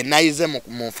Kakalaamu bye nayize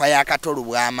mu nfa ya Kato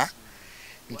Bwama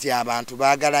nti abantu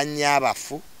baagala nnyo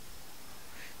abafu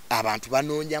abantu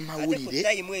banoonya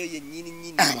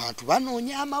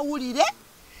amawulire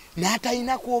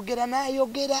n'atalina kwogera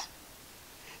n'ayogera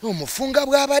omufunga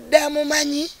bw'abadde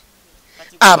amumanyi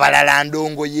abalala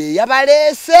ndongo ye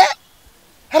yabaleese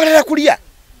abalala kulya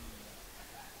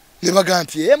ne baga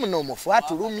nti muno omufu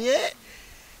atulumye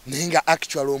naye nga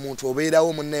actual omuntu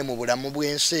obeerawo munne mu bulamu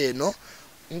bw'ensi eno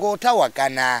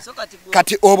ng'otawakana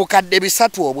kati obukadde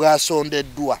 3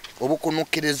 obwasondeddwa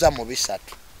obukunukkiriza mu 3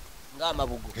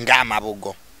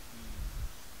 ng'amabugo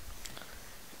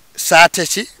saate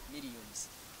ki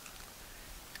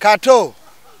Kato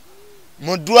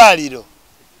mu ddwaliro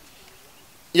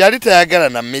yali tayagala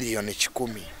na miliyoni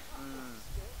 10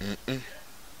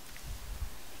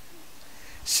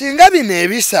 singa bino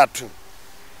 3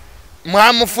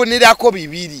 mwamufunirako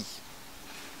 2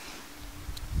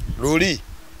 luli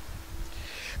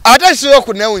ate siyo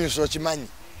okunewunyisa okimanyi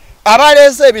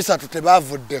abaleese 3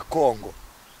 tebavudde Kongo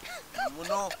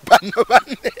bano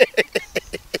banne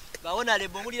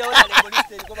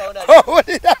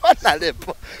owulira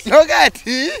onalebo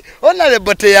nogati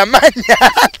onalebo teyamanya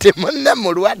nti munne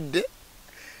mulwadde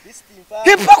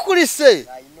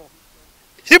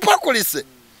hipokulise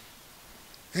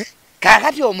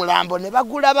kakati omulambo ne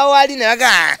bagula bawali ne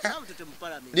baga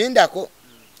lindako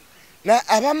na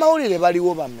abamawulire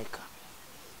baliwo bameka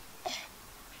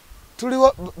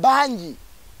tuliwo bangi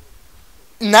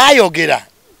nayogera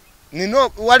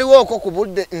nino waliwo okwo ku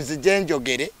budde nzije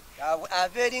njogere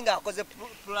averinga akoze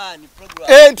plan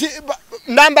program nti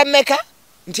namba meka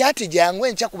nti ati jangu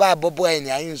encha kuba Bobo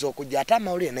Wine ayinza okujja ate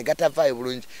amawulire ne gatavaayo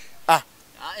bulungi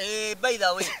by the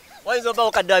way wayinza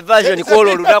oba ka diversion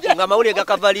kwolo lunaku nga amawulire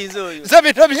gakavaliza oyo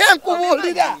zabito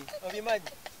byankubuulira obimanyi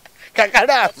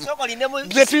Kakalaamu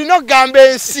ze tulina okugamba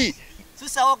ensi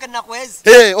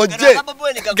ojje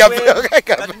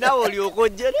kati nawe olyoko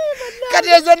ojje kati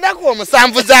ezo nnaku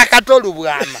omusanvu za Katolu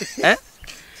bwama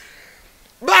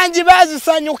bangi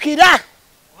bazisanyukira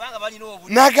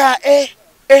naga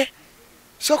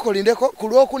sokolindeko ku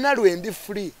Lwokuna lwendi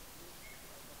free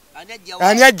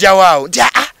ani ajja waawo nti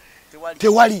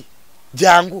tewali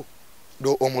jangu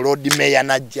omulodi meya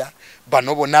najja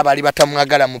bano bonna bali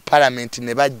batamwagala mu parliament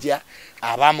ne bajja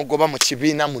abamugoba mu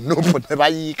kibiina mu nupu ne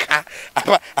bayiika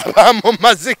abamu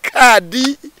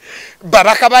mazikadi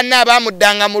babaka banne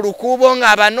abamuddanga mu lukuubo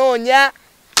ng'abanoonya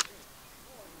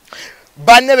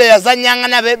banne be yazannyanga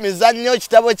nabo emizannyo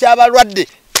kitabo ky'abalwadde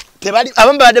tebali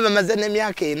abamu babadde bamaze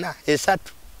n'emyaka 4 3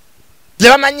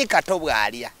 tebamanyi Kato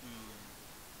bw'alya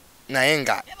naye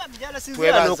nga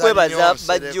okwebaza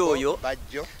bajjo oyo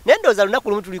nendoza lunaku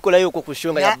lumu tulikolayo okwo ku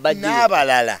shonga ya bajjo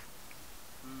n'abalala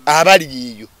abali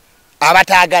eyo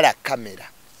abataagala kamera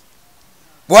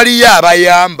waliyo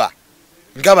abayamba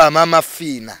nga bamama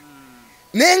fiina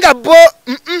naye nga bo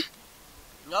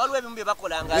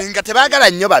nga tebaagala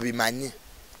nnyo babimanye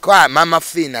kwa mama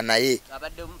fiina naye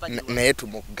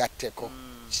tumugatteko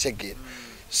kitegeera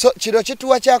so kino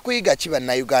kituwa kyakuyiga kiba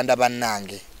na Uganda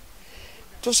bannange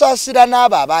tusaasira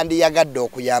n'abo abandiyagadde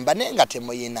okuyamba naye nga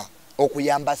temuyina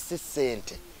okuyamba si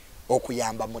ssente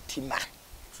okuyamba mutima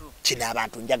kino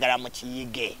abantu njagala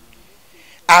mukiyige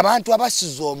abantu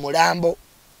abasiza omulambo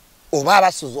oba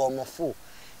abasiza omufu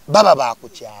baba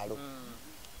bakukyalo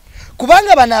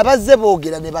kubanga bano abazze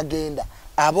boogera ne bagenda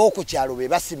ab'okukyalo be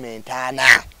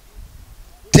basimentaana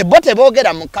tebo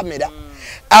teboogera mu kamera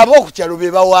ab'okukyalo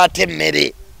be bawaata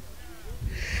emmere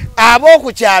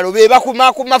ab'okukyalo be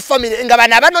bakumakuma family nga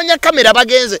bano abanoonya kamera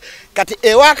bagenze kati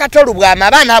ewa Katolu bwama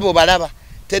abaana abo balaba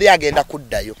teri agenda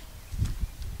kuddayo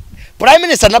Prime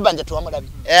Minister Nabanja tuwamulabi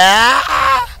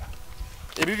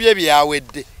ebibye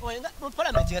byawedde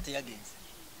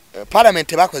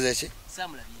parliament bakoze ki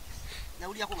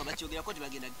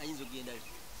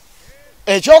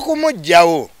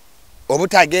ekyokumugjawo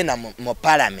obutagenda mu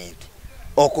parliament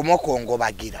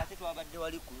okumukongobagira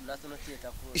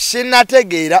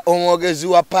sinategeera omwogezi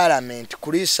wa parliament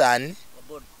Kulisani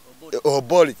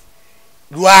Oboli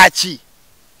lwaki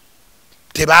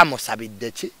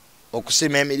tebamusabidde ki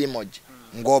okusima emirimu gye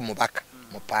ng'omubaka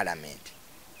mu parliament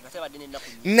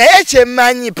naye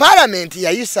kyemmanyi parliament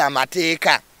yayisa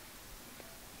amateeka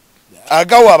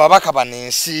agawa ababaka bano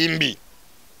ensimbi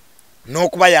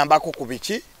n'okubayambako ku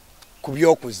biki ku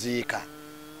by'okuziika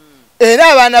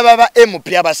era abaana baba MP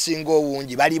abasinga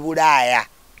obungi bali Bulaaya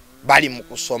bali mu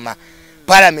kusoma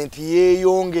parliament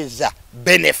yeeyongeza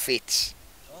benefits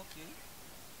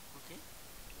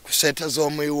ku ssente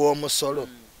z'omuwi w'omusolo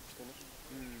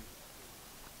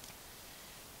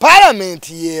parliament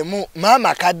yemu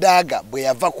Maama Kadaga bwe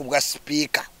yava ku bwa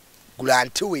speaker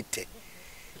Grantwite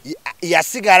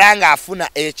yasigala nga afuna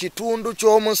ekitundu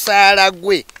ky'omusaala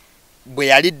gwe bwe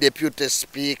yali deputy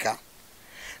speaker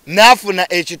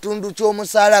n'afuna ekitundu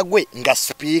ky'omusaala gwe nga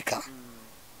speaker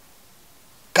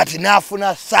kati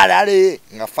n'afuna salary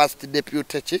nga first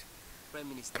deputy ki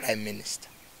prime minister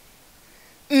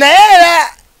naye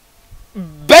era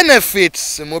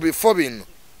benefits mu bifo bino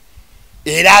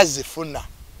era azifuna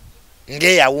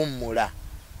ng'eyawummula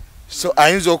so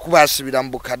ayinza okuba asibira mu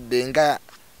bukadde nga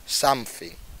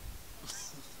something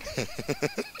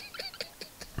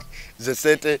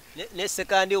zesete ne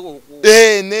sekandi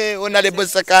ne honorable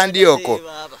sekandi oko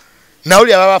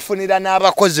nauli abafunira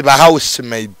n'abakozi ba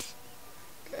housemaid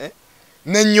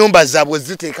n'ennyumba zaabwe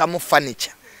ziteeka mu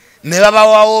furniture ne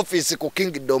babawa office ku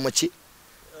Kingdom ki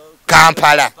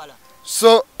Kampala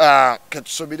so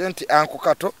ketusubire nti Uncle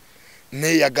Kato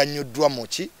ne yaganyuddwa mu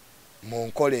ki mu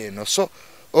nkola eno so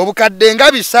obukadde nga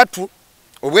 3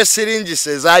 obw'esiringisi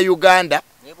eza Uganda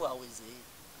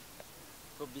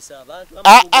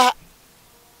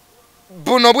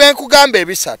buno bwenkugamba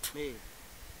 3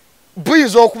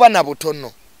 buyinza okuba na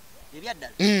butono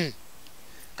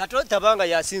Kato tabanga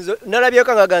yasinzo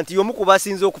nalabyeko ngaga nti yomu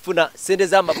kubasinzo okufuna sente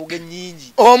z'amabuge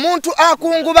nnyingi omuntu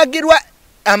akungubagirwa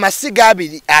amasiga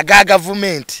 2 aga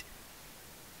government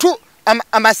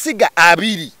amasiga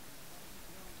 2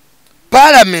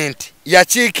 parliament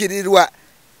yakiikirirwa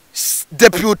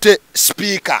deputy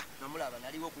speaker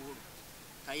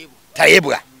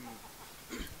Tayebwa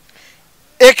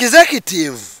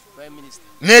executive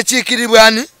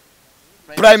nekiikiribwa ni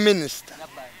prime minister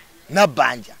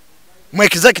Nabanja mu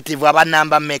executive aba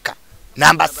namba maker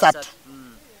namba 3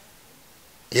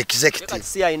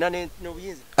 executive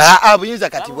abuyinza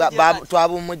kati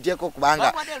twabumujjeko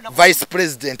kubanga vice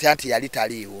president anti yali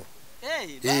taliiwo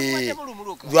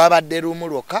lwabadde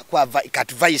lumuluka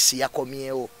kati vice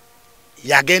yakomyewo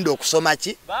yagenda okusoma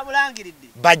ki bamulangiridde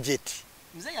budget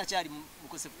mzee yakyali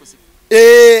mukosefu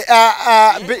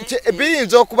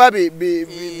biyinza okuba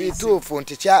bituufu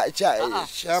nti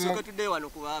kyamukatudde wano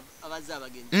kuba abazza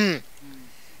abagenyi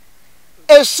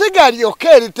essiga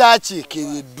lyokka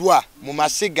eritaakiikiriddwa mu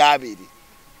masiga abiri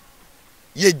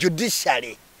ye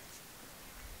judiciary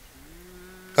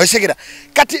oshikira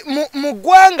kati mu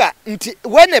ggwanga nti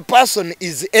when a person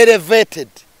is elevated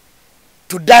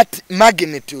to that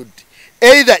magnitude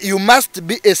either you must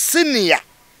be a senior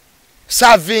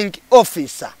serving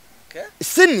officer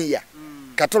senior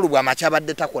Katolu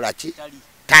bw'amakyabadde takola ki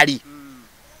tali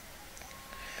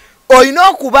oyina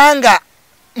okubanga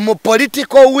mu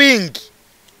political wing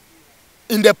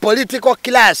in the political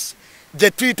class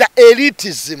gye tuyita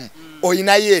elitism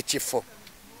oyinayo ekifo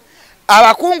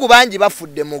abakungu bangi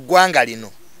bafudde mu ggwanga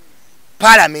lino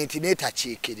parliament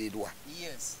n'etakiikirirwa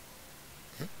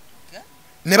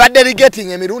ne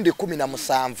badelegating emirundi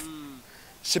 17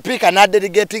 speaker na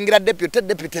delegatingira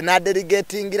deputy na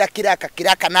delegatingira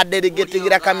kiraka na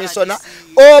delegatingira commissioner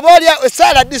obolya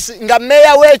sala disi nga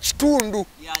meya w'ekitundu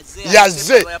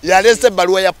yaze yalese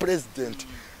baluwa ya president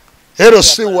hero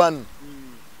C1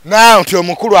 now nti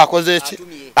omukulu akoze eki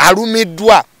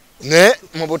alumiddwa ne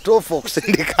mu butuufu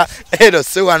okusindika hero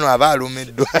C1 aba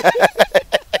alumiddwa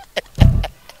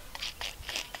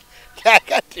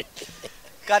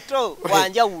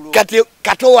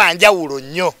Kato wanjawulo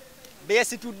nnyo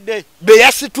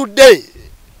beyasitudde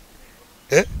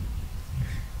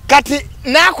kati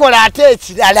nakola ate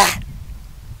ekirala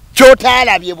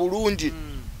kyotaalabye bulungi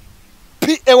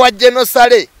ewa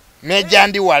genosale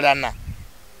nejandi walana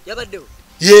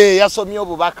ye yasomye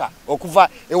obubaka okuva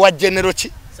ewa genero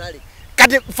ki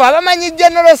kati fe abamanyi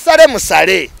genero sale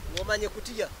musale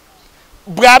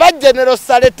bw'aba genero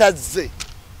sale tazze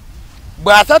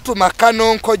bw'atatuma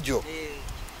kanonkojo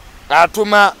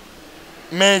atuma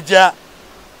meja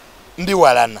ndi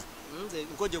walana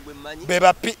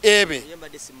beba PAB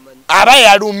aba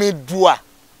yalumiddwa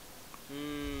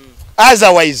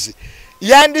otherwise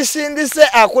yandisindise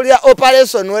akulya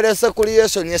operation werese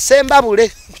creation yesemba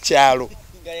bule kyalo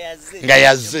nga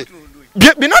yazze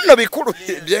binono bikulu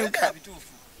byenka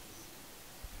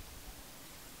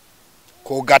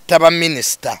ko gattaba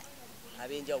minister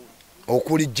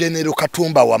okuli General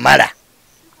Katumba Wamala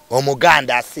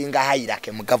omuganda asinga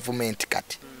hayirake mu government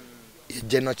kati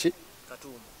jeno ki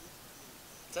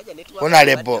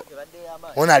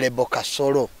Honorable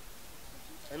Kasolo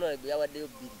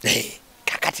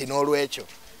kakati n'olwekyo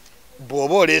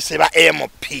bw'oba olese ba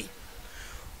MP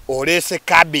olese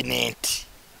cabinet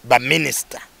ba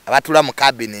minister abatula mu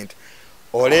cabinet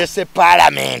olese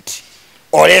parliament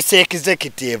olese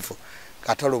executive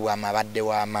Katolo bw'amabadde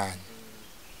w'amaanyi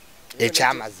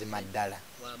ekyamazima ddala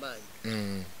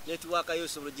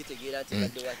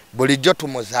bulijjo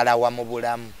tumuzala wa mu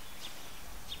bulamu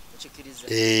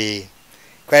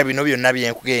kwa bino byonna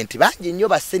byenkugee nti bangi nnyo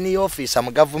ba senior officer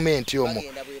mu government omwo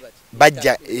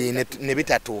bajja ne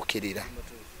bitatuukirira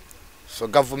so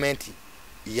government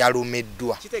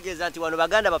yalumiddwa kitegeeza nti wano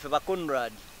baganda baffe ba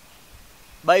Conrad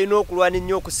balina okulwana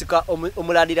nnyo okusika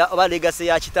omulandira oba legase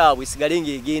ya kitaabwe sigale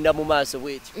ng'egenda mu maaso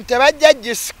bw'eti tebajja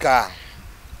gisika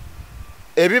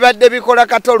ebibadde bikola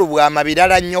Katolu bw'ama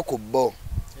birala nnyo ku bo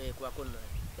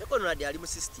Conrad ali mu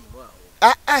system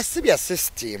awo sibya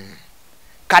system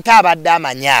Kata abadde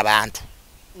amanya abantu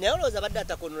naye olowooza abadde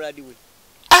ata Conrad we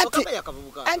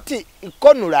anti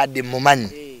Conrad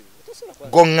mumanyi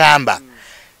goŋŋamba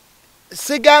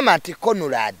sigamba nti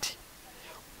Conrad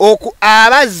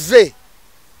abazze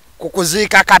ku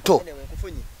kuziika Kato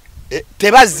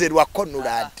tebazze lwa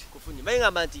Conrad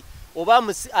bayingamba nti oba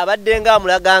abadde nga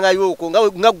amulagangayo okwo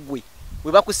nga ggwe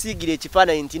we bakusiigira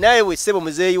ekifaananyi nti naye we ssebo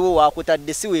muzeeyi wo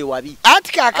wakutadde si we wabi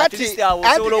anti kakati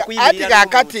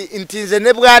nti nze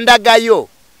ne bwandagayo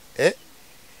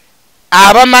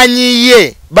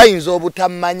abamanyiye bayinza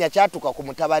obutamanya kyatuka ku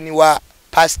mutabani wa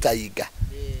Pastor Yiga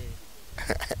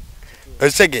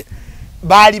osege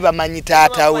baali bamanyi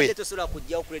taata we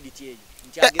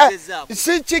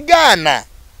si kigaana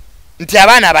nti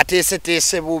abaana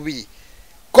abateeseteese bubi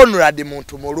Conrad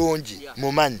muntu mulungi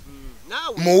mumanyi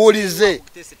muwulize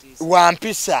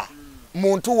wampisa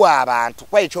muntu w'abantu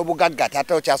kwa ekyobugagga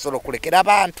taata okyasobola okulekera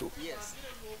abantu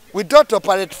we don't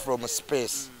operate from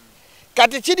space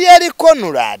kati kiri eri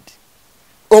Conrad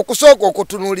okusooka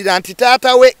okutunuulira nti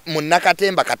taata we mu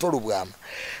Nakatemba Katolu bw'ama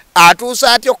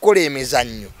atuusa atya okukola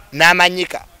emizannyo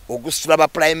n'amanyika ogusitula ba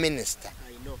prime minister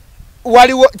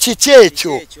waliwo kiki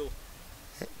ekyo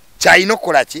kyalina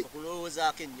okukola ki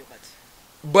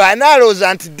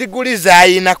bw'anaalowooza nti diguli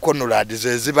z'ayina Conrad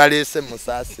ze zibaleese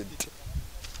musaasidde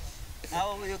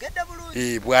Awo yogedde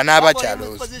bulungi. Bwana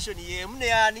abakyalozi. Position ye mune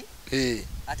yani.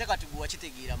 Ate kati bwa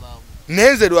kitegeera mangu.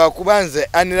 Nenze lwakubanze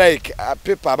unlike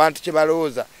people abantu kye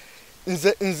balowooza.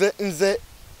 Nze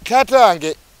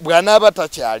katange bwana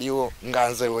abatakyaliwo nga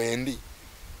nze wendi.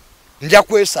 Nja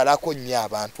kwesalako nnyo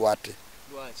abantu ate.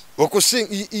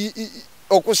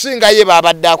 Okusinga ye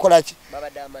babadde akola ki?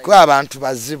 Kwa abantu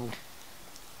bazibu.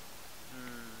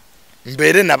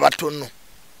 Mbere na batono.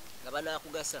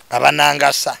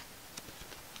 Abanangasa.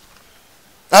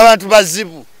 Abantu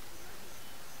bazibu.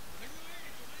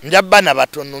 Njabba na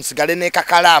batono nsigale ne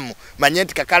kakalaamu. Manye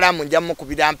nti kakalaamu nja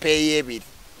mukubira mpeeyo ebiri.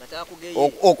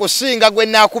 Okusinga gwe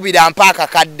nakubira mpaka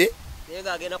kadde.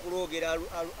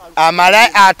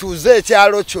 Amala atuze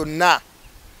ekyalo kyonna.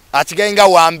 Atigenga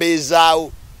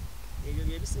wambeezaawo.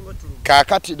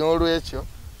 Kakati n'olwekyo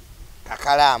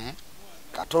kakalaamu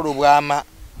katolubwama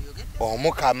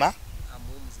omukama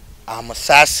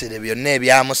amusaasire byonna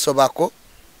ebyamusobako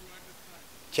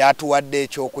kyatuwadde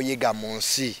ekyokuyiga mu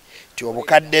nsi ti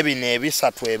obukadde bino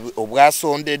ebisatu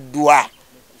obwasondeddwa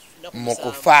mu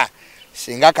kufa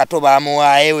singa Kato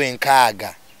baamuwaayo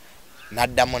enkaaga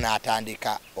n'addamu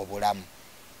n'atandika obulamu.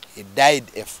 He died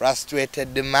a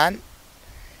frustrated man.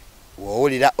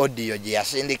 Wowulira audio gye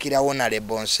yasindikirawo na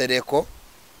lebonsereko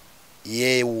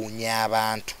yeewuunya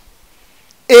abantu.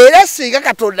 Era singa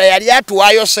Katonda yali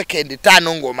atuwaayo sekendi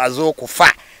 5 ng'omaze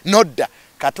okufa nodda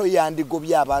Kato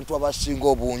yandigobye abantu abasinga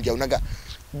obungi. Unaga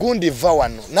gundi va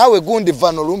wano naawe gundi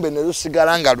vano Lumbe ne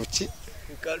lusigala nga luki.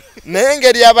 Naye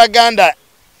engeri Abaganda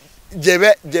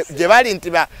gye bali nti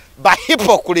ba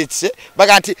hypocrites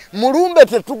baga nti mu Lumbe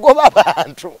tetugoba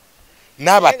bantu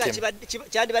n'abatemu.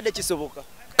 Kyandibadde kisoboka.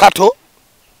 Kato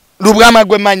lubwama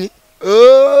gwe manyi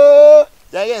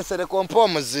yayensereko mpa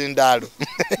omuzindaalo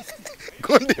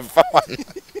gundi va wano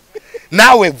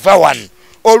naawe va wano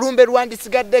Olumbe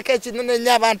lwandisigaddeko ekinene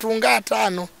nnyo abantu nga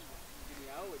 5.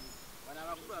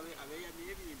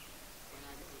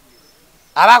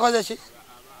 Abakoze ki?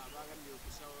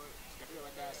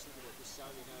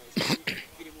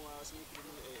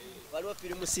 Waliwo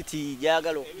firimu city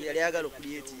yali agalo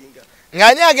kulietinga.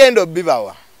 Ng'ani agenda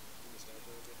obbibawa?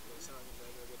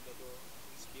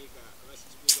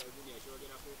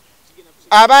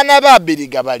 Abaana ba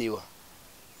Abiriga baliwa.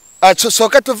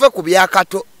 Soke tuve ku bya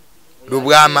Kato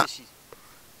lubwama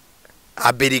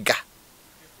Abiriga.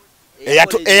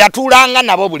 Eyatulanga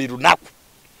nabo buli lunaku.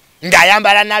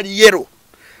 Ng'ayambala na yero.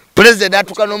 President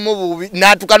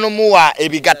natuka n'omuwa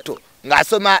ebigatto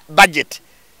ng'asoma budget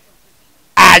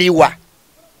aliwa.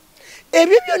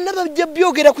 Ebyo byonna bajja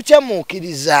byogera ku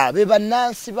kyamuukiriza be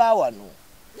bannansi ba wano.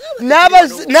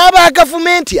 N'aba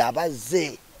gavumenti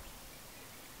abazze.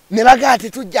 Ne bagati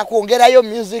tujja kwongerayo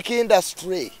music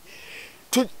industry.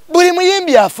 Buli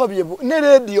muyimbi afa bye ne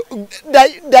radio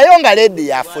dayonga radio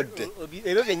yafudde.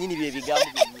 Ebyo byennyini bye bigambo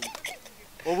byennyini.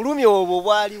 Obulumi obwo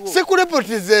bwaliwo.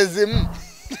 Sikurepotizezemu.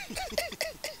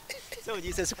 So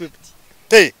jise script.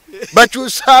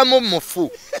 Bakyusaamu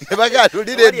mufu. Ne bagati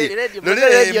luli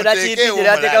radio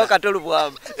nateka Kato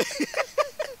lubwama.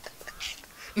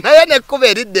 Naye nekkuba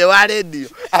eridde wa radio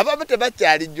abamu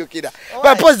tebakyalijjukira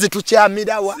bapozi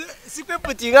tukyamirawa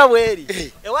sikweputi nga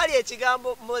bweri ewali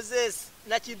ekigambo Moses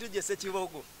nakintu gye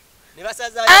Sekibogo ne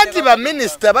basaza anti ba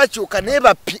minister bakyuka ne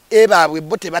ba PA baabwe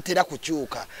bo tebatera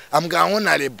kukyuka amgango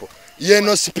na lebo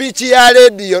yeno speech ya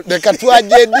radio leka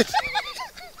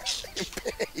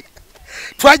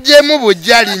twaje mu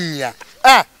bujjalinya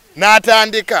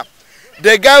n'atandika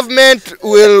the government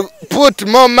will put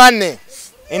more money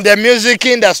in the music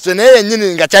industry naye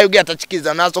nyini nga kyayogera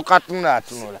takikiza nasoka atunula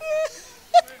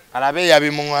alabe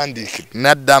yabimuwandike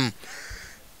naddamu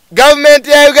government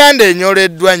ya Uganda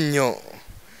enyoleddwa nnyo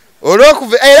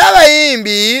olw'okuva era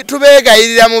abayimbi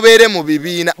tubeegayirira mubeere mu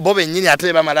bibiina bo bennyini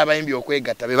ate bamala abayimbi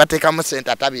okwegatta be bateekamu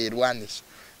sente atabeerwanisa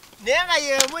naye nga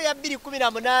yemu ya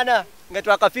 2018 nga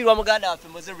twakafiirwa muganda waffe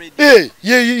Moze Radio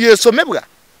yesomebwa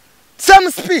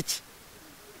some speech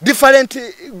different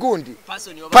gundi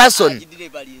person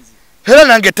hera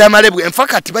nange Tamale bwe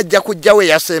enfakati bajja kujjawe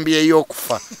yasembye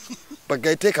y'okufa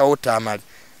bagaiteekawo Tamale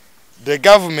the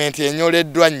government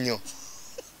enyoleddwa nnyo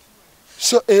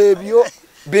so ebyo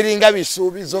biringa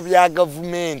bisuubizo bya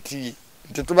gavumenti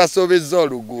tetubasoobezza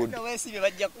oluguudo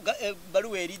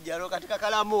baluwa erijja alo katika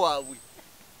kalaamu waabwe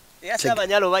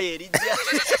eyasabanyalo baye erijja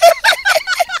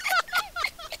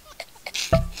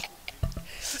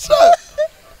so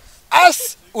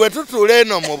as wetutula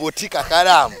eno mu buti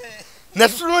Kakalaamu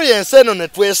netutunulya ensi eno ne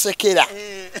twesekera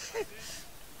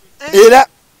era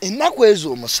ennaku ezo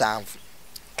 7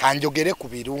 kanjogere ku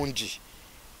birungi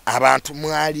abantu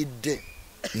mwalidde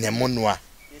ne munwa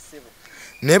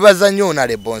nebaza nnyo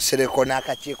onale bonsereko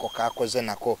n'akakiiko kakoze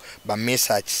nako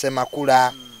bamisa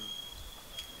kisemakula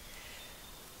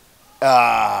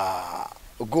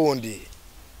gundi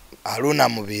Aluna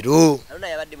mubiru Aluna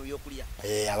yabadde mu byokulya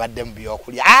abadde mu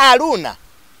byokulya Aluna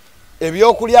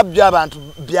ebyokulya by'abantu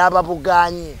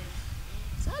byababuganye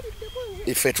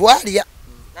ife twalya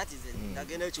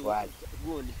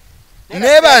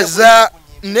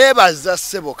nebaza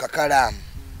ssebo Kakalaamu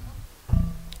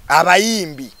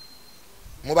abayimbi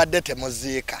mubadde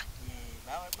temuziika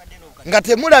nga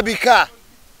temulabika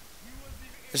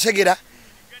segera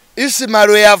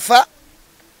Isimalo yafa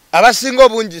abasinga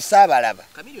obungi saabalaba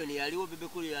Kamilioni yaliwo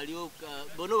bebekulu yaliwo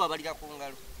bono babalika ku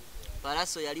ngalo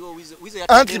Balaso yaliwo wizo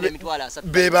yatwadde emitwalo 3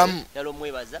 bebamu yalo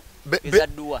mwebaza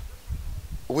ezadduwa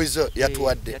wizo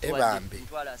yatuwadde ebambi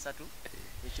emitwalo 3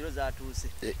 ekiro zaatuuse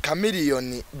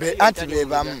Kamilioni anti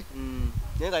bebamu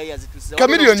nenga yazituuse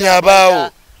Kamilioni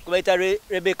abaawo kubaita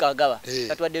Rebecca Agaba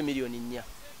yatwadde milioni 4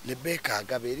 Rebecca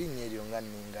Agaba erinnya eryo nga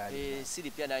nningali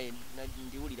siri pya naye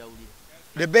ndiwulira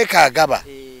Rebecca Agaba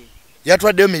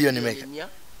yatwadde milioni meka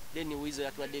then wizo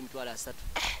yatwadde emitwalo 3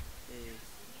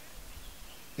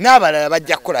 n'abalala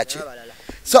bajja kukola ki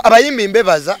so abayimbi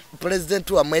mbebaza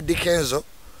president wa Mwedi Kenzo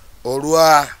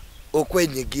olwa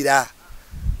okwenyigira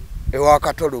ewa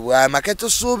Katolo bwama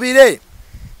ketusuubire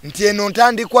nti eno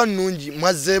ntandikwa nnungi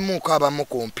mwazzeemu ko abamu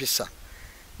ku mpisa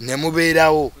ne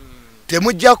mubeerawo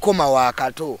temujja kukoma wa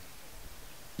Kato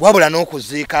wabula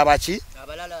n'okuziika abaki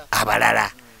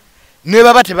abalala ne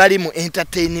baba tebali mu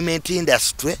entertainment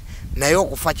industry naye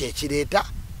okufa kyekireeta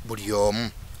buli omu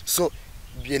so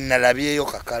byenalabyeyo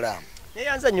Kakalaamu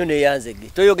neyanza nnyo neyanzege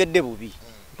toyogedde bubi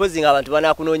mpozi nga abantu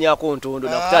banakunoonyako ntondo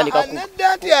nakutandika ku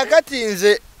nedda nti akati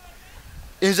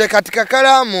nze kati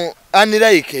Kakalaamu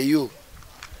unlike you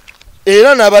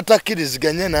era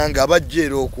n'abatakkiriziganye nange abajja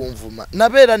era okunvuma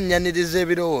nabeera nnyaniriza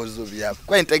ebirowoozo byabwe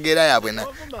kwentegeera yabwe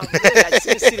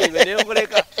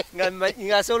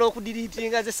ngasobola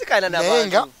okudiriitinga ze sikana naye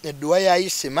nga edduwa ya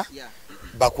Isima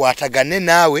bakwatagane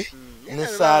naawe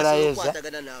n'essaala yeza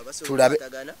tulabe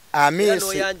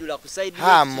Amisi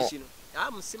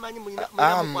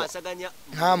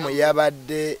hamu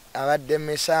abadde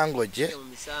misango gye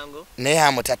naye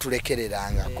hamu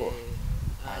tatulekererangako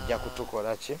ajja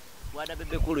kutukola ki Wada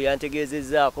bebekulu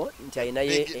yantegeezezzaako nti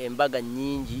ayinayo embaga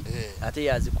nnyingi ate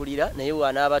yazikulira naye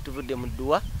wanaaba tuvudde mu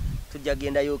dduwa tujja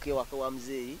gendayo ewaka wa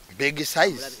muzeeyi big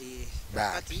size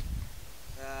kati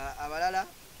abalala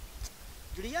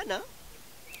Juliana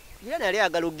yali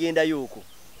agala okugendayo okwo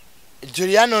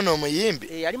Juliana ono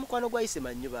omuyimbi yali mukwano gwa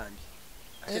Isema nnyo bandi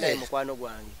ate naye mukwano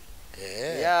gwange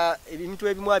ebintu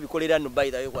ebimu abikolera nno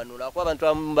bayitayo kwanula akuba abantu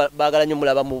baagala nnyo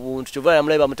mulaba mu buntu kyova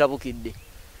namulabe bamutabukidde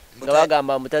nga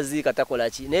bagamba mutaziika takola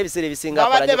ki naye ebiseera ebisinga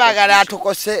abadde baagala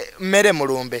atukose mmere mu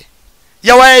Lumbe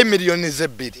yawayo milioni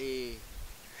 2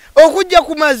 okujja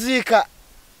ku maziika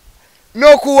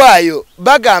n'okuwaayo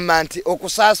bagamba nti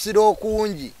okusaasira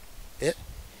okungi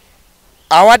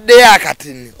awaddeyo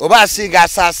akatini oba asinga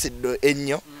asaasidde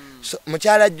ennyo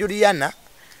mukyala Juliana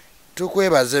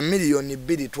tukwebaza milioni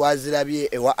 2 twazirabye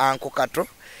ewa Anko Kato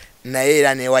naye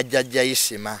era newa jjajja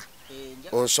Isima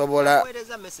osobola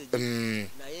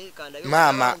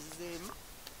mama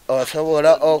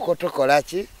osobola okutukola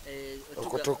ki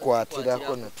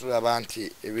okutukwatirako netulaba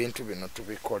nti ebintu bino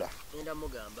tubikola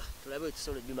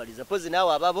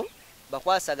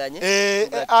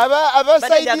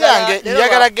abasaidi yange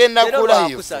njagala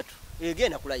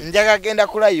genda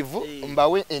ku live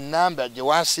mbawe enamba gye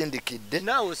wansindikidde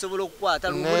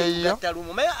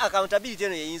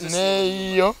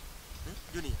neyo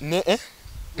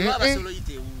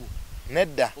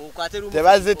nedda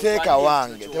tebaziteeka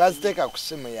wange tebaziteeka ku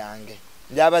simu yange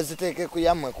njabaziteeke ku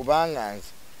yammwe kubanga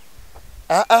nze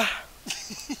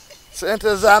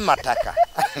sente z'amataka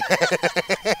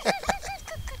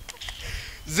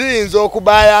ziyinza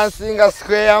okubaaya nsinga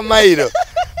square mile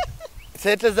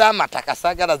sente z'amataka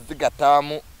sagala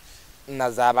zigattawamu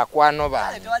na z'abakwano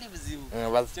bange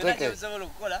baziteeke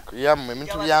ku yammwe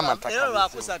ebintu by'amataka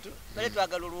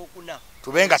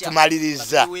tube nga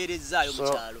tumaliriza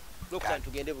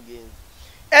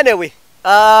anyway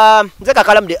nze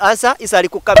Kakalamu the answer isa ali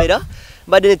ku kamera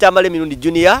mbadde ne Tamale mirundi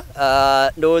junior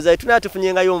ndowooza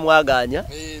tunatufunyengayo omwaganya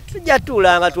tujja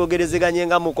tuulanga twogerezeganye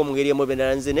muko mu ngeri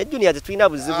emubendera nze ne junior tetulina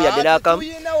buzibu yadde n'akamu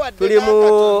tuli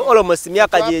mu almost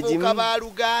myaka gyegimu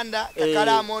Luganda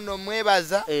Kakalamu ono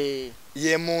mwebaza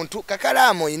ye muntu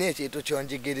Kakalamu ine ekintu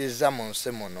kyonjigiriza mu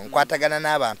nsi muno nkwatagana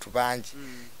n'abantu bangi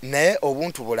naye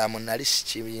obuntu bulamu nali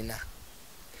sikibiina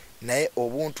naye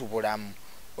obuntu bulamu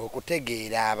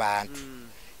okutegeera abantu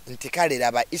nti kale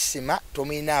laba isima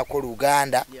tominaako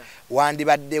Luganda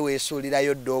wandibadde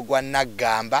weesuulirayo ddogwa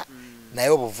naggamba naye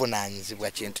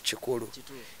obuvunaanyizibwa kintu kikulu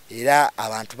era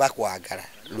abantu bakwagala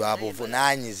lwa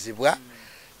buvunaanyizibwa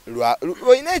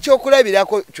olina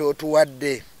ekyokulabirako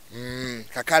kyotuwadde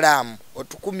Kakalaamu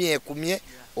otukumyekumye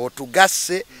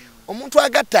otugasse omuntu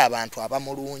agatta abantu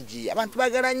abamulungi abantu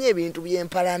bagalanye ebintu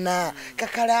byempalana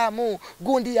Kakalaamu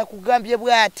gundi yakugambye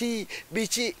bwati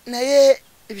biki naye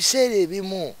ebiseera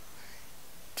ebimu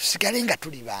tusigale nga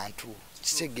tuli bantu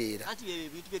kisegeera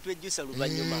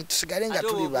tusigale nga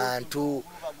tuli bantu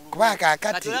kuba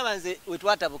kakati atulabanze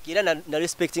wetwatabukira na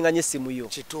respecting anye simu yo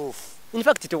kituufu in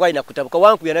fact tekwali na kutabuka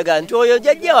wanku yanaga nti oyo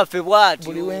jajja waffe bwati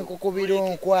buli wenkukubira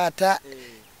onkwata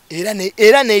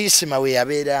era neisima we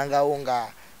yabeerangawo nga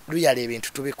luyala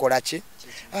ebintu tubikola ki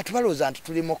abantu balowooza nti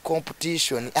tuli mu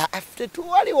competition after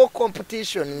tuwaliwo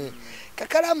competition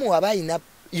Kakalaamu aba ayina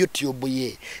YouTube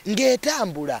ye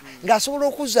ng'etambula ng'asobola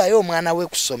okuzaayo omwana we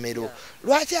ku ssomero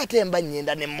lwaki ate mba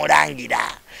nnyenda ne mulangira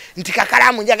nti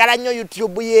Kakalaamu njagala nnyo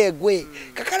YouTube yeegwe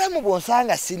Kakalaamu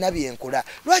bw'onsanga sina byenkola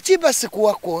lwaki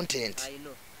basikuwa content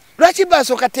lwaki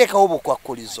basooka teekawo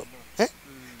bukwakkulizo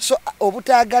so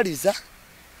obutaagaliza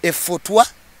effutwa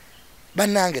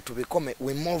bannange tubikome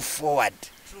we move forward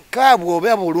kaabwe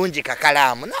oba bulungi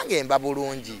Kakalaamu nange mba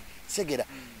bulungi segera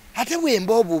ate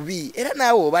bwemba obubi era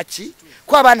naawe oba ki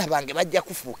ko abaana bange bajja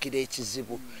kufuukira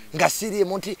ekizibu nga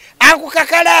sirimu nti aku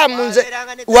Kakalaamu nze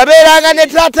wabeeranga ne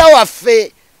taata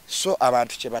waffe so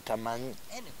abantu kye batamanyi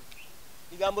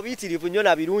bigambo biyitirivu nnyo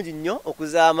na birungi nnyo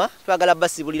okuzaama twagala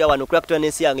basibulira wano kulakutwa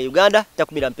n'ensi yange Uganda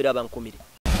takumira mpera bankumire